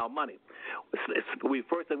getting our money.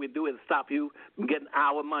 First thing we do is stop you from getting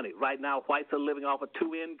our money. Right now, whites are living off of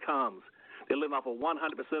 2 incomes. They're living off of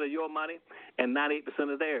 100% of your money and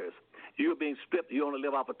 98% of theirs. You're being stripped. You only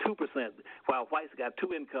live off of 2%, while whites got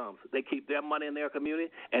 2 incomes. They keep their money in their community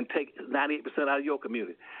and take 98% out of your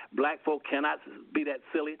community. Black folk cannot be that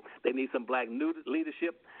silly. They need some black new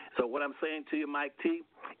leadership. So what I'm saying to you, Mike T.,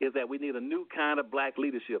 is that we need a new kind of black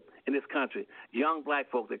leadership in this country. Young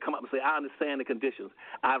black folks that come up and say, I understand the conditions.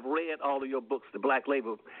 I've read all of your books, the Black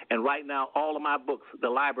Label, and right now all of my books, the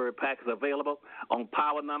library pack is available on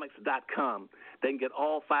powernomics.com. They can get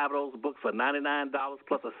all 5 of those books for $99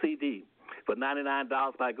 plus a CD for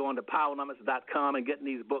 $99 by going to powernomics.com and getting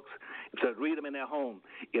these books to read them in their home.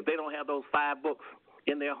 If they don't have those 5 books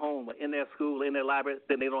in their home, in their school, in their library,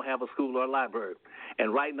 then they don't have a school or a library.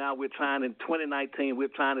 And right now in 2019, we're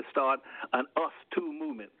trying to start an Us Too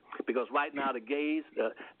movement. Because right now the gays,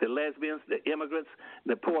 the lesbians, the immigrants,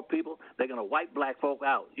 the poor people, they're going to wipe black folk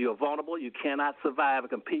out. You're vulnerable. You cannot survive and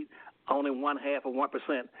compete only 1/2 of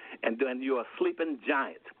 1%. And then you're a sleeping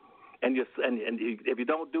giant. And if you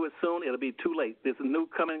don't do it soon, it'll be too late. This new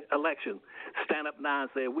coming election, stand up now and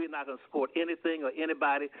say we're not going to support anything or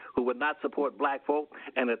anybody who would not support black folk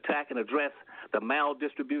and attack and address the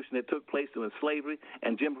maldistribution that took place during slavery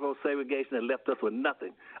and Jim Crow segregation that left us with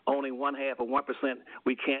nothing, only 0.5% or 1%.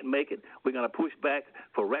 We can't make it. We're going to push back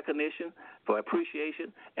for recognition, for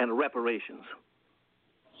appreciation, and reparations.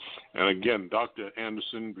 And again, Dr.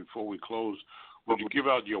 Anderson, before we close, would you give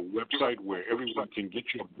out your website where everyone can get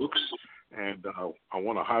your books? And I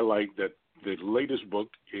want to highlight that the latest book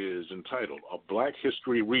is entitled A Black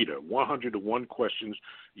History Reader, 101 Questions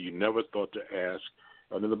You Never Thought to Ask.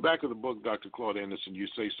 And in the back of the book, Dr. Claud Anderson, you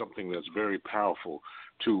say something that's very powerful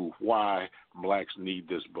to why blacks need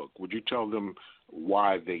this book. Would you tell them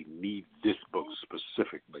why they need this book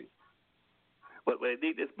specifically? But they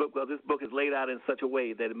need this book because this book is laid out in such a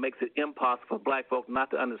way that it makes it impossible for black folks not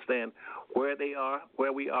to understand where they are,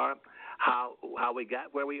 where we are, how we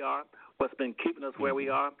got where we are, what's been keeping us where we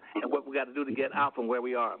are, and what we got to do to get out from where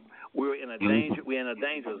we are. We're in a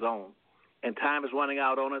danger zone, and time is running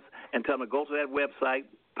out on us. And tell them to go to that website,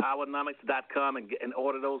 powernomics.com, and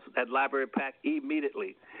order that library pack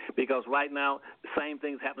immediately, because right now the same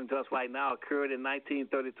things happening to us right now occurred in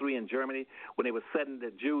 1933 in Germany when they were setting the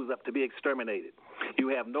Jews up to be exterminated. You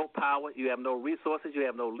have no power, you have no resources, you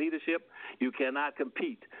have no leadership, you cannot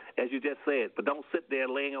compete, as you just said. But don't sit there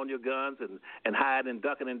laying on your guns and hiding and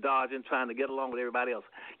ducking and dodging, trying to get along with everybody else.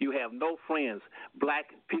 You have no friends. Black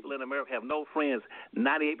people in America have no friends.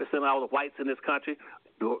 98% of all the whites in this country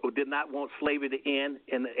who did not want slavery to end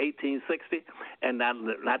in 1860, and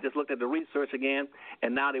I just looked at the research again,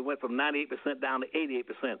 and now they went from 98% down to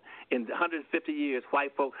 88%. In 150 years,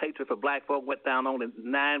 white folks' hatred for black folk went down only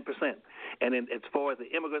 9%. And as far as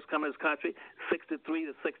the immigrants coming to this country, 63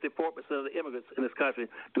 to 64% of the immigrants in this country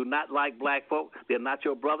do not like black folk. They're not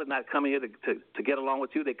your brother, not coming here to get along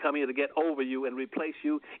with you. They come here to get over you and replace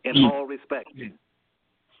you in all respects.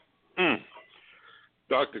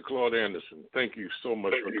 Dr. Claud Anderson, thank you so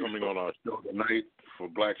much for coming on our show tonight for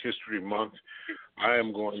Black History Month. I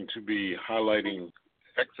am going to be highlighting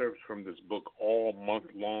excerpts from this book all month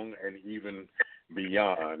long and even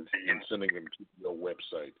beyond and sending them to your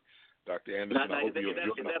website. Dr. Anderson, I hope you'll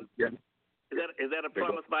join us again. Is that a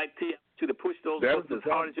promise by TLZUSA to push those books as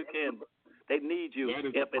hard as you can? They need you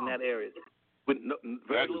up in that area.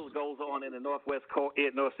 Very little goes on in the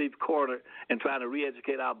northeast corner and trying to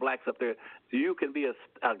re-educate our blacks up there. So you can be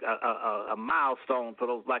a milestone for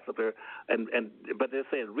those blacks up there. But they're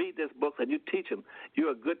saying, read this book and you teach them.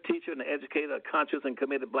 You're a good teacher and an educator, a conscious and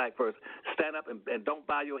committed black person. Stand up and don't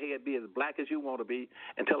bow your head. Be as black as you want to be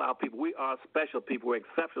and tell our people we are special people. We're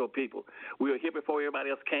exceptional people. We were here before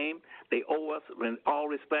everybody else came. They owe us in all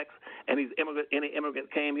respects. And any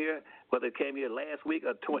immigrant came here, whether they came here last week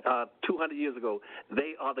or 200 years ago,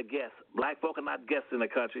 they are the guests. Black folk are not guests in the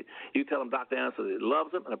country. You tell them Dr. Anderson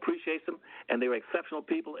loves them and appreciates them, and they're exceptional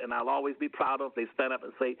people, and I'll always be proud of them. They stand up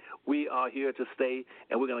and say, we are here to stay,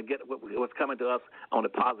 and we're going to get what's coming to us on the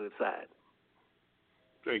positive side.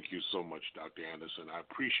 Thank you so much, Dr. Anderson. I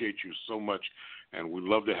appreciate you so much, and we'd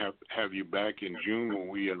love to have you back in June when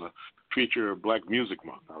we feature Black Music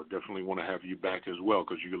Month. I would definitely want to have you back as well,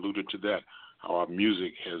 because you alluded to that, how our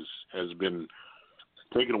music has been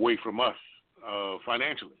taken away from us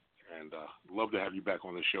financially, and love to have you back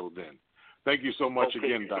on the show then. Thank you so much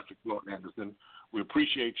again, Dr. Claud Anderson. We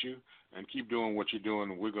appreciate you, and keep doing what you're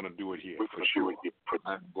doing. We're going to do it here for sure.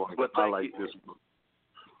 I'm going to highlight this book.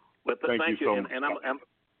 Thank you so much. And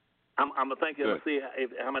I'm going to thank you. See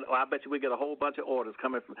how many. I bet you we get a whole bunch of orders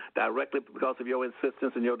coming directly because of your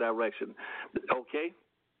insistence and your direction. Okay?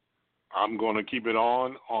 I'm going to keep it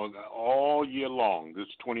on all year long. This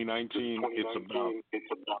 2019, it's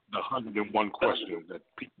about the 101 questions that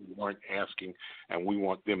people weren't asking, and we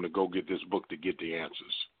want them to go get this book to get the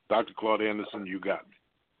answers. Dr. Claud Anderson, you got me.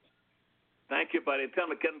 Thank you, buddy. Tell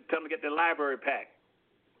them to get the library pack.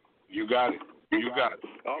 You got it.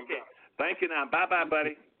 Okay. Thank you now. Bye-bye,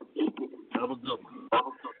 buddy. Have a good one.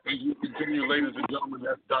 As you continue, ladies and gentlemen,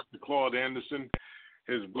 that's Dr. Claud Anderson.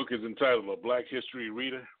 His book is entitled A Black History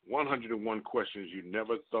Reader, 101 Questions You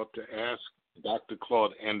Never Thought to Ask. Dr.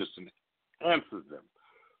 Claud Anderson answers them.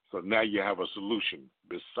 So now you have a solution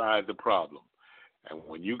beside the problem. And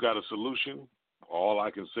when you got a solution, all I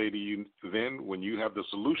can say to you then, when you have the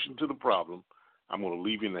solution to the problem, I'm going to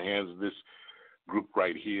leave you in the hands of this group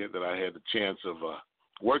right here that I had the chance of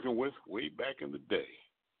working with way back in the day.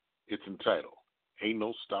 It's entitled Ain't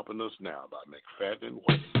No Stopping Us Now by McFadden and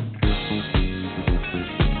White.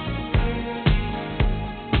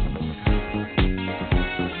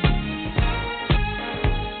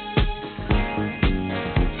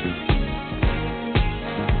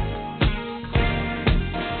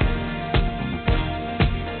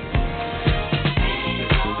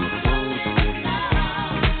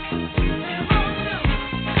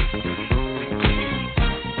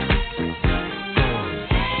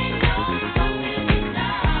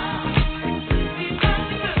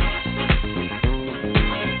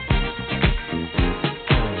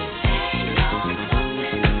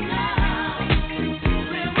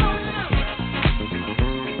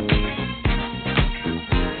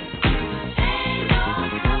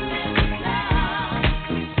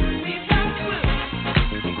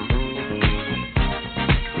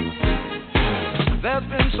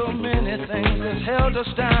 held us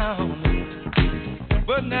down.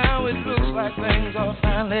 But now it looks like things are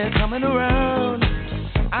finally coming around.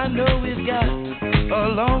 I know we've got a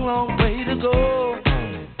long, long way to go.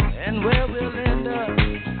 And where we'll end up,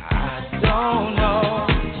 I don't know.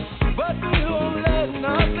 But we won't let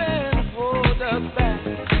nothing hold us back.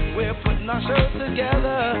 We're putting our shows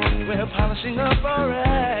together. We're polishing up our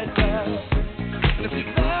act. And if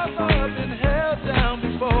you've never been held down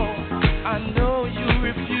before, I know you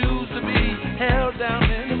refuse to be held down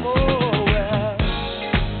anymore. Well,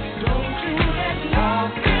 don't you let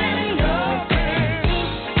nothing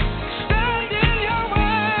stand in your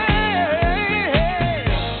way.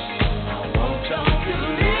 I want y'all to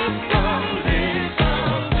listen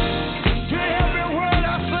to every word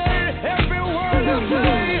I say, every word I say.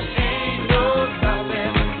 Ain't no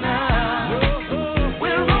stopping us now.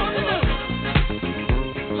 We're on the move.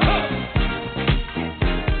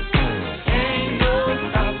 Ain't no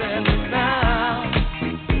stopping us now.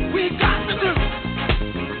 We got to do.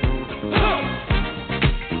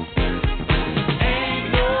 Ain't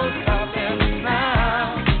no stopping us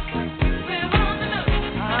now. We're on the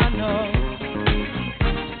move. I know.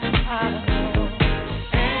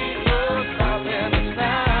 Ain't no stopping us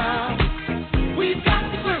now. We got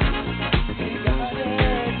to do. We got it.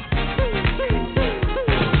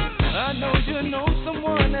 I know you know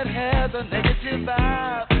someone that has a negative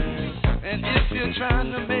vibe. And if you're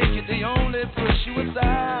trying to make it, they only push you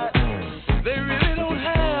aside. They really don't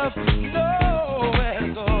have nowhere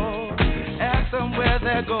to go. Ask them where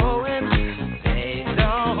they're going, they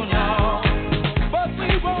don't know. But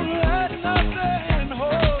we won't let nothing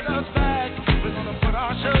hold us back. We're gonna put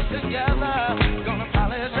our shows together, gonna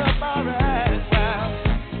polish up our act.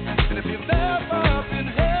 And if you've never been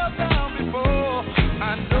held down before,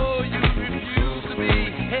 I know you refuse to be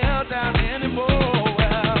held down anymore.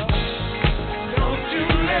 Well, don't you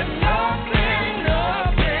let nothing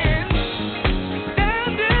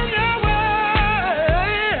stand in your way.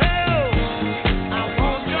 I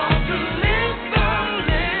want y'all to listen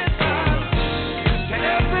to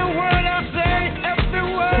every word I say, every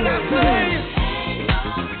word I say.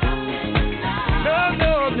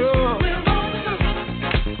 No.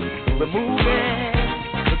 We're moving,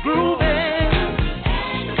 we're grooving.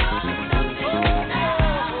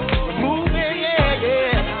 We're moving, yeah.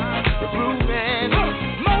 We're grooving.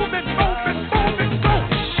 Moving, go.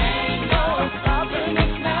 Ain't no stopping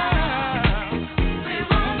us now. We're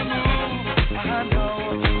on the move. I know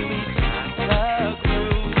we got the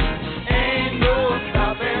groove. Ain't no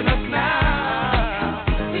stopping us now.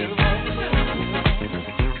 We're on the move.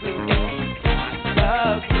 We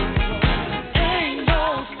got the groove. Ain't no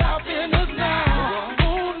stopping us now.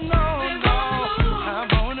 Oh no.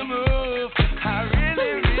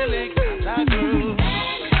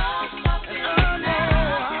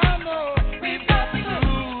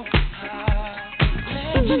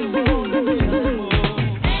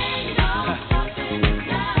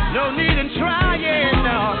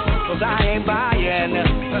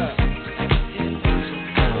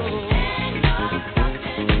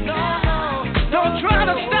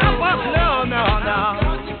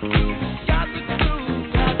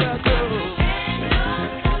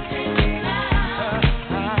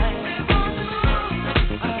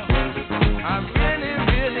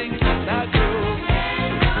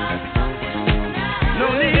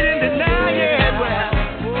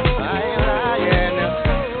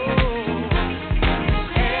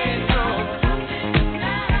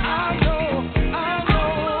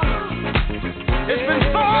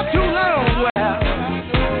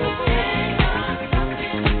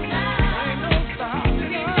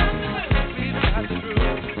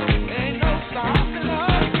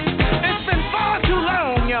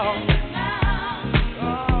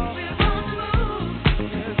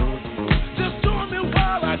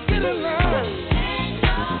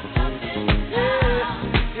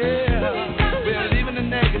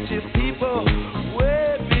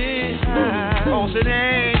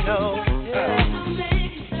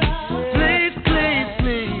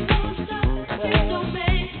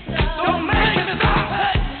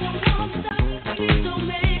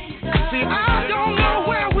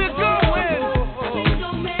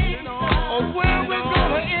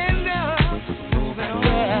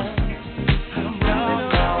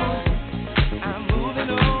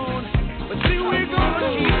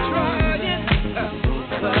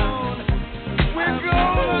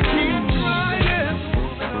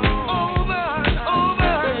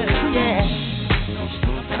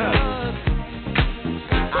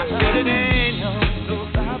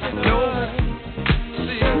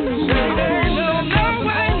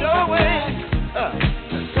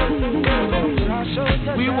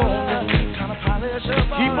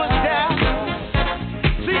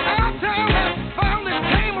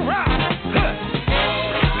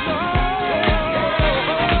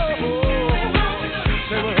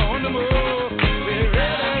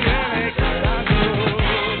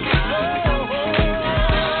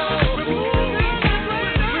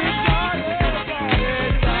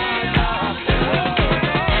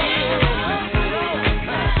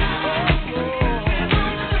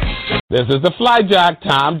 This is the Fly Jock,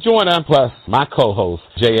 Tom Joyner, plus my co-host,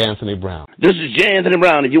 J. Anthony Brown. This is J. Anthony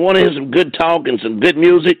Brown. If you want to hear some good talk and some good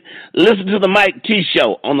music, listen to the Mike T.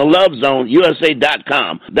 Show on the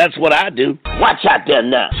LoveZoneUSA.com. That's what I do. Watch out there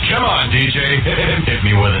now. Come on, DJ. Hit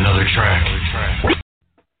me with another track.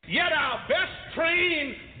 Yet our best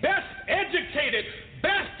trained, best educated,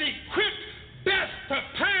 best equipped, best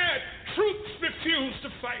prepared troops refuse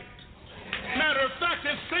to fight. Matter of fact,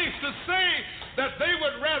 it's safe to say that they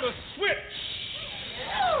would rather switch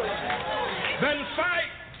than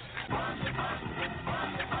fight.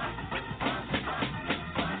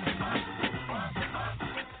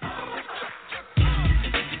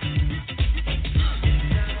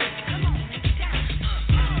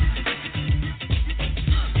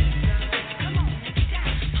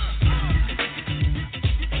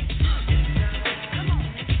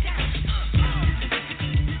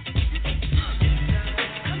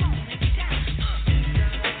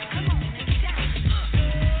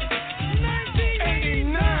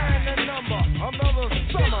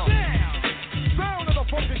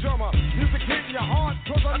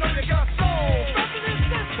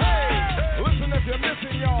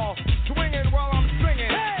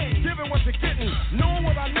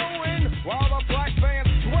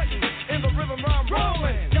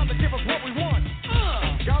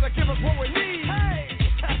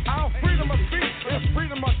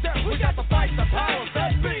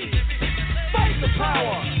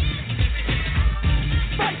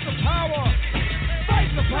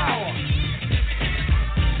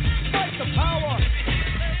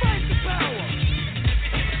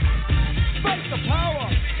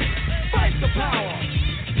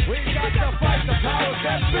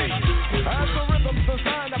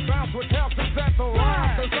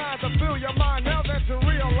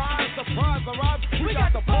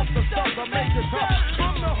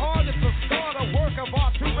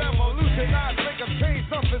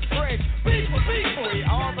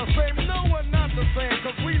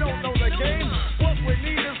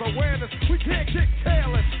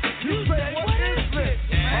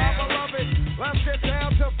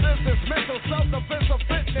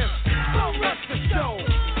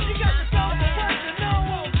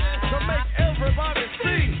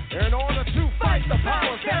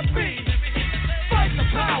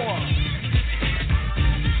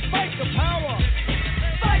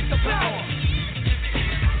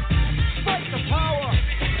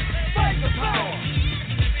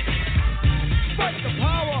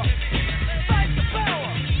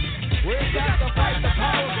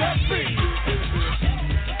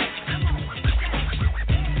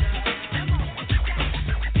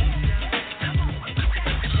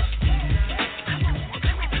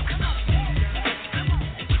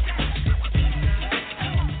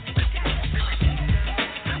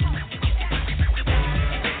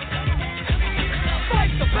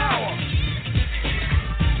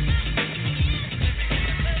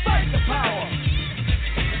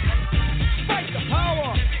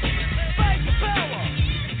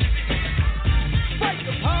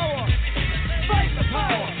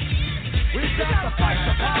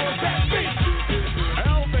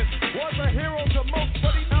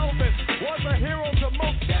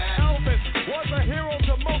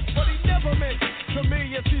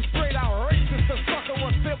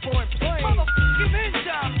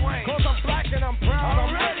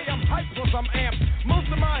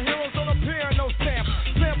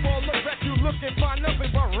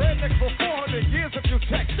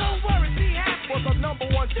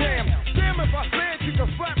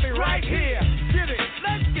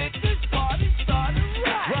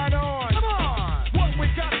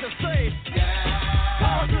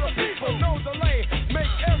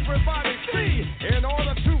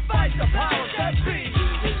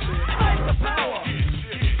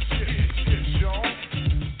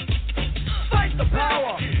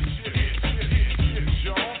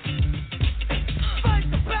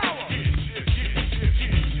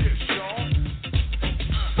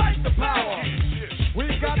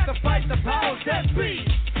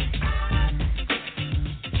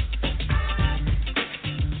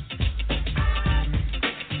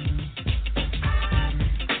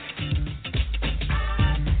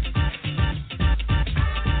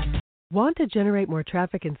 Want to generate more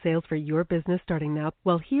traffic and sales for your business starting now?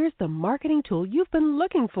 Well, here's the marketing tool you've been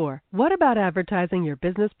looking for. What about advertising your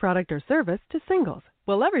business product or service to singles?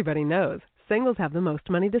 Well, everybody knows singles have the most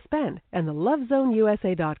money to spend, and the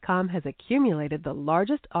LoveZoneUSA.com has accumulated the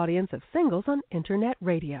largest audience of singles on Internet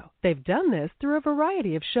radio. They've done this through a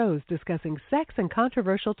variety of shows discussing sex and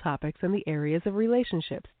controversial topics in the areas of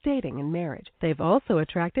relationships, dating, and marriage. They've also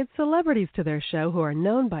attracted celebrities to their show who are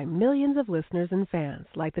known by millions of listeners and fans,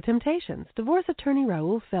 like The Temptations, divorce attorney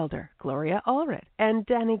Raul Felder, Gloria Allred, and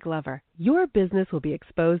Danny Glover. Your business will be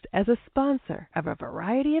exposed as a sponsor of a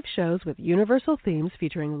variety of shows with universal themes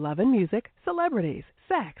featuring love and music, celebrities,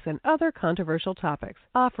 sex, and other controversial topics,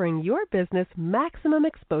 offering your business maximum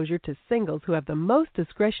exposure to singles who have the most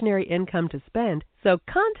discretionary income to spend. So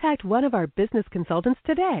contact one of our business consultants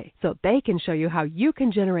today so they can show you how you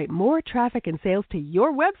can generate more traffic and sales to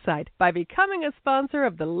your website by becoming a sponsor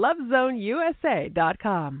of the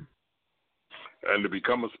LoveZoneUSA.com. And to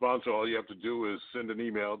become a sponsor, all you have to do is send an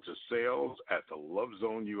email to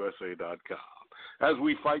sales@thelovezoneusa.com. As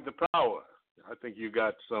we fight the power, I think you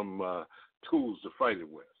got some tools to fight it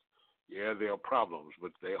with. Yeah, there are problems,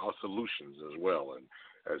 but there are solutions as well. And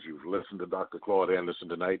as you've listened to Dr. Claud Anderson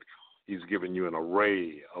tonight, he's given you an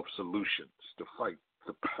array of solutions to fight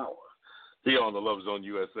the power here on the Love Zone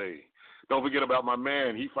USA. Don't forget about my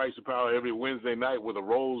man. He fights the power every Wednesday night with a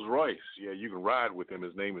Rolls Royce. Yeah, you can ride with him.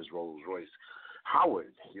 His name is Rolls Royce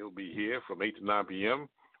Howard. He'll be here from 8 to 9 p.m.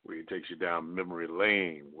 where he takes you down memory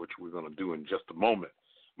lane, which we're going to do in just a moment.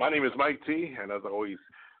 My name is Mike T., and as I always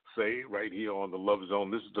say, right here on the Love Zone,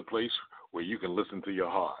 this is the place where you can listen to your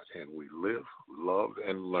heart, and we live, love,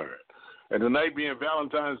 and learn. And tonight being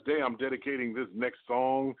Valentine's Day, I'm dedicating this next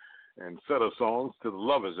song and set of songs to the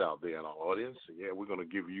lovers out there in our audience. Yeah, we're going to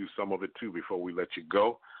give you some of it, too, before we let you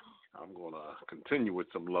go. I'm going to continue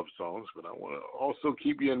with some love songs, but I want to also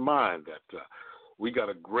keep you in mind that we got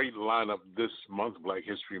a great lineup this month, Black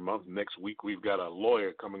History Month. Next week, we've got a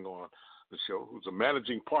lawyer coming on the show who's a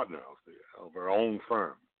managing partner of her own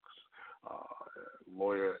firm,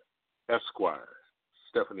 lawyer Esquire,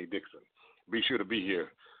 Stephanie Dixon. Be sure to be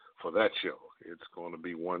here for that show. It's going to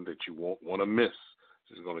be one that you won't want to miss.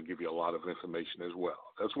 She's going to give you a lot of information as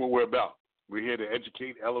well. That's what we're about. We're here to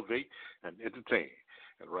educate, elevate, and entertain.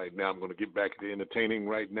 And right now, I'm going to get back to entertaining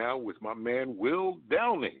right now with my man, Will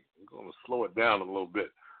Downing. I'm going to slow it down a little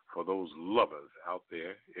bit for those lovers out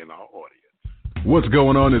there in our audience. What's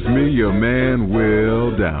going on? It's me, your man,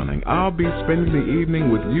 Will Downing. I'll be spending the evening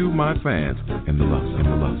with you, my fans, in the Love Zone, in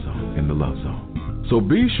the Love Zone, in the Love Zone. So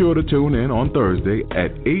be sure to tune in on Thursday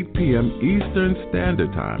at 8 p.m. Eastern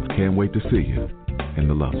Standard Time. Can't wait to see you in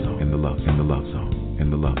the Love Zone, in the Love Zone, in the Love Zone, in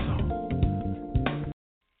the Love Zone.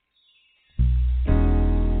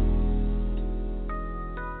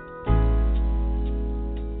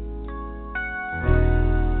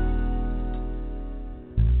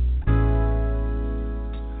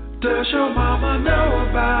 Does your mama know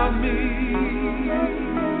about me?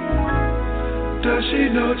 Does she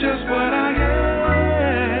know just what I am?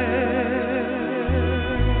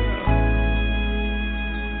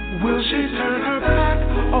 Will she turn her back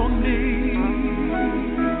on me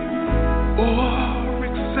or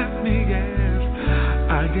accept me as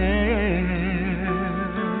I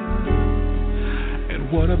am?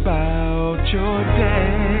 And what about your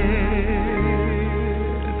dad?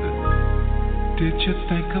 Did you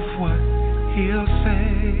think of what he'll say?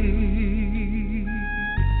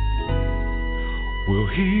 Will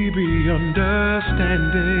he be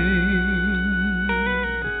understanding?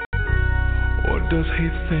 Or does he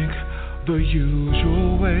think the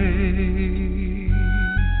usual way?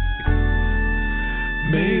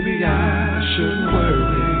 Maybe I shouldn't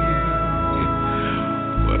worry,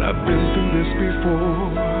 but I've been through this before,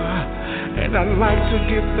 and I'd like to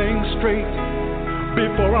get things straight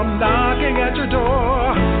before I'm knocking at your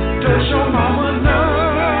door. Does your mama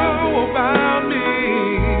know about me?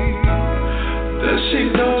 Does she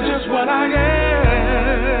know just what I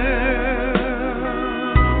am?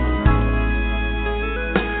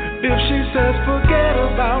 If she says forget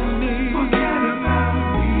about me,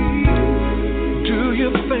 do you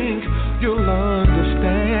think you'll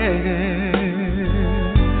understand?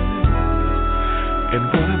 And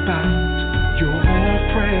what about your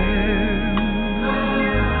friends?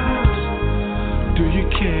 Do you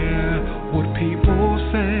care what people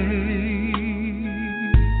say?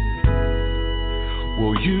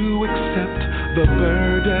 Will you accept the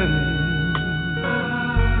burden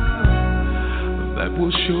that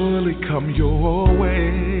will surely come your way?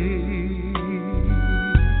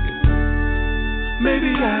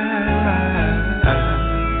 Maybe I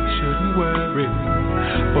shouldn't worry,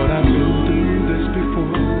 but I've been through this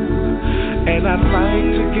before, and I'd like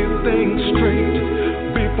to get things straight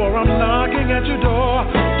before I'm knocking at your door.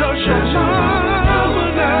 Does your mama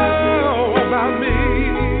know about me?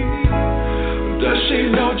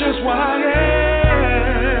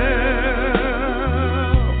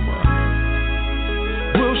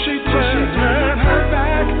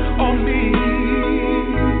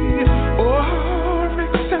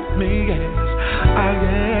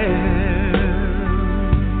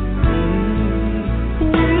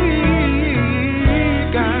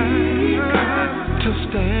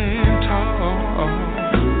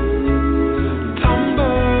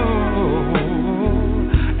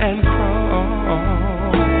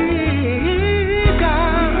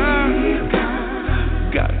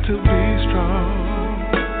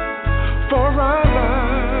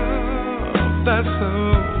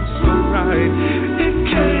 right. It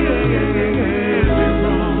can't be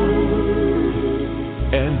wrong.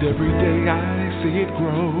 And every day I see it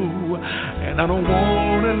grow, and I don't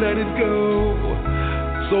wanna let it go.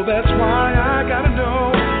 So that's why I gotta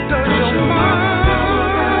know, does your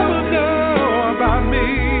mama know about me?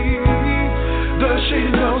 Does she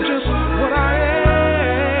know just what I am?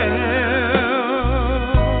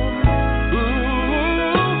 Ooh,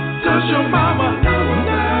 does your mama know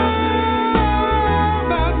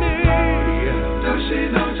about me? Does she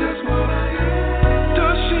know just what I am?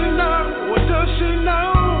 Does she know? Does she know?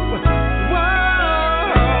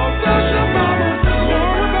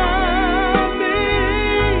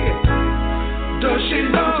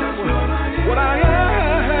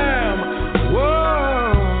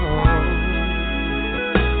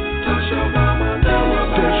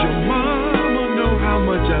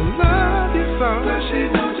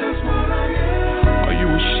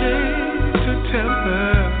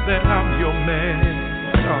 That I'm your man.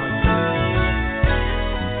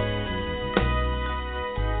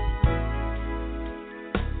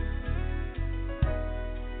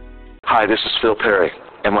 Hi, this is Phil Perry,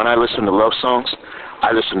 and when I listen to love songs,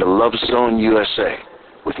 I listen to Love Zone USA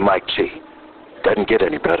with Mike T. Doesn't get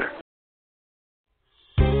any better.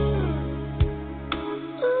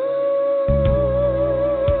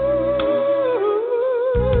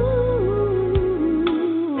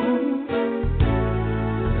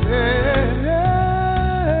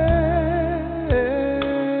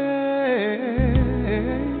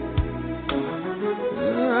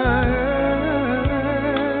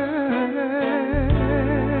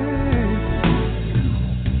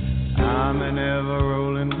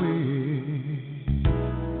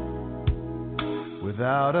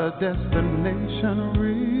 Without a destination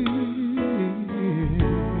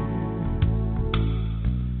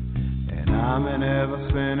and I'm an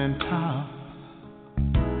ever-spinning top,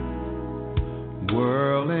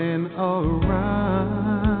 whirling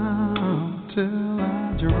around till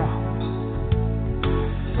I drop.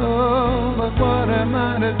 Oh, but what am I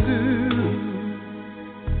to do?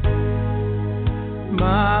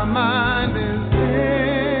 My mind is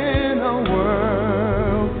in a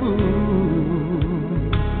whirlpool.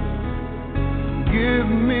 Give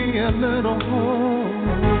me a little hope,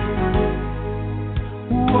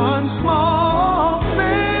 one small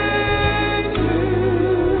thing to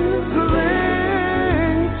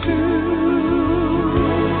cling to.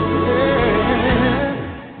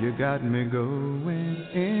 Yeah, you got me going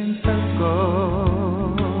in circles.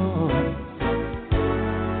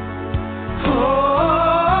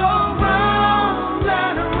 Around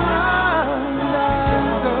and around I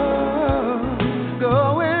go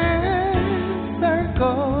in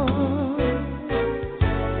circles.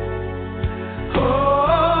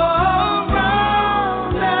 Around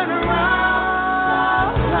and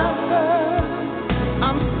around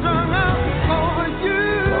I'm strung out over you,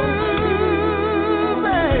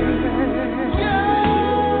 baby. Yeah,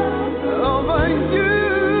 over you.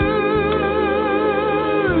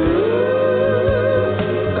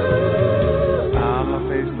 I'ma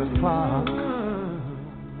face the clock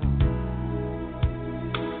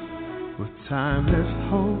with timeless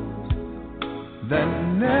hope that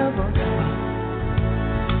never stops.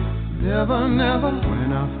 Never, never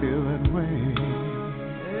when I feel that way.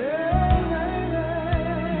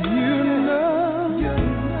 You know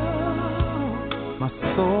my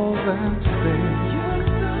soul's at stake.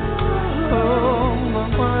 Oh, but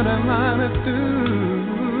what am I to do?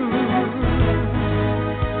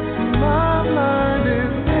 My mind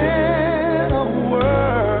is in a whirlpool.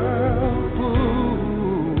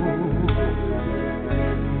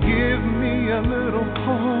 Give me a little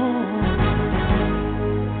hope,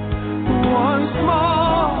 one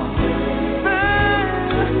small thing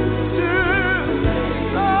to.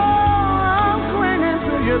 Oh, I'm clinging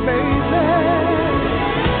to you, baby.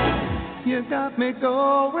 You got me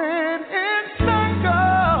going in circles.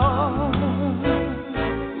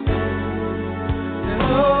 And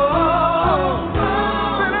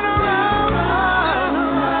spinning around,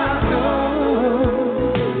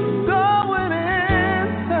 going in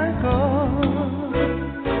circles.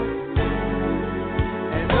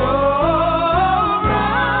 And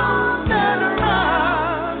around and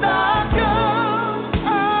around I go.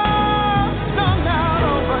 I'm strung out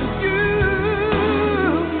over you,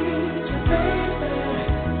 baby.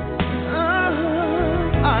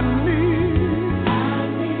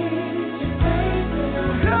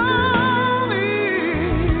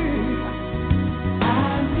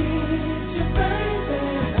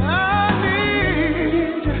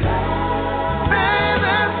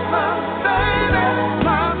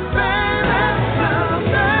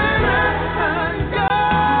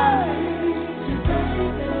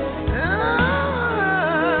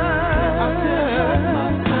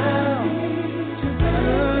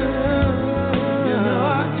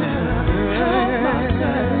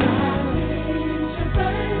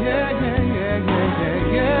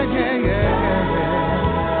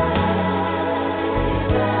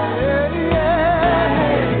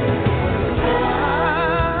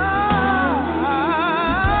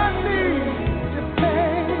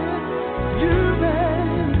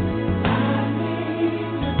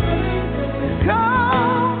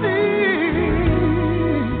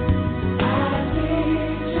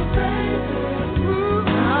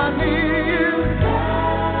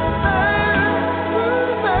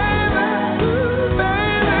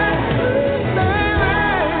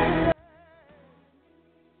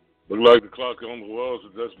 like the clock on the wall, so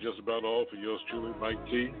that's just about all for yours truly, Mike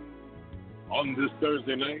T. On this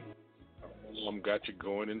Thursday night, got you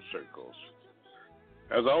going in circles.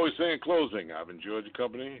 As I always say in closing, I've enjoyed your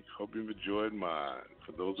company. Hope you've enjoyed mine.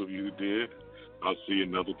 For those of you who did, I'll see you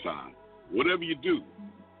another time. Whatever you do,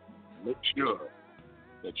 make sure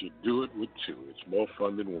that you do it with two. It's more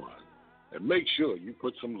fun than one. And make sure you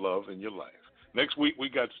put some love in your life. Next week, we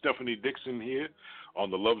got Stephanie Dixon here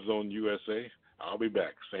on the Love Zone USA. I'll be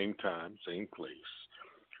back, same time, same place.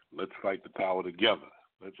 Let's fight the power together.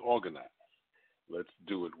 Let's organize. Let's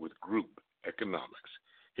do it with group economics.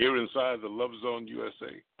 Here inside the Love Zone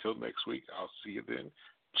USA. Till next week, I'll see you then.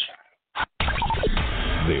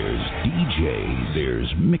 There's DJ, there's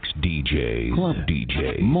mixed DJ, club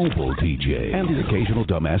DJ, mobile DJ, and the occasional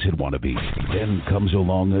dumbass hit wannabe. Then comes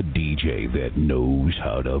along a DJ that knows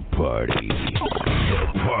how to party.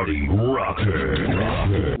 The Party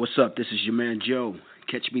Rocker. What's up? This is your man Joe.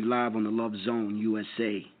 Catch me live on the Love Zone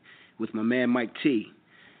USA with my man Mike T.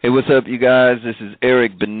 Hey, what's up, you guys? This is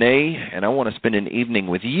Eric Benet, and I want to spend an evening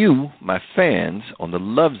with you, my fans, on the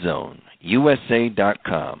Love Zone,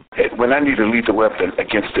 USA.com. When I need a lethal weapon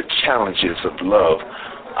against the challenges of love,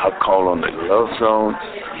 I'll call on the Love Zone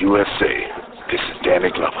USA. This is Danny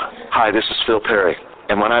Glover. Hi, this is Phil Perry,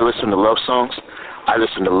 and when I listen to love songs, I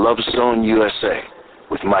listen to Love Zone USA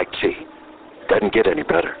with Mike T. Doesn't get any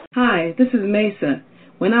better. Hi, this is Mesa.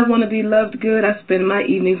 When I want to be loved good, I spend my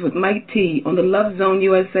evenings with Mike T on the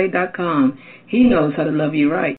LoveZoneUSA.com. He knows how to love you right.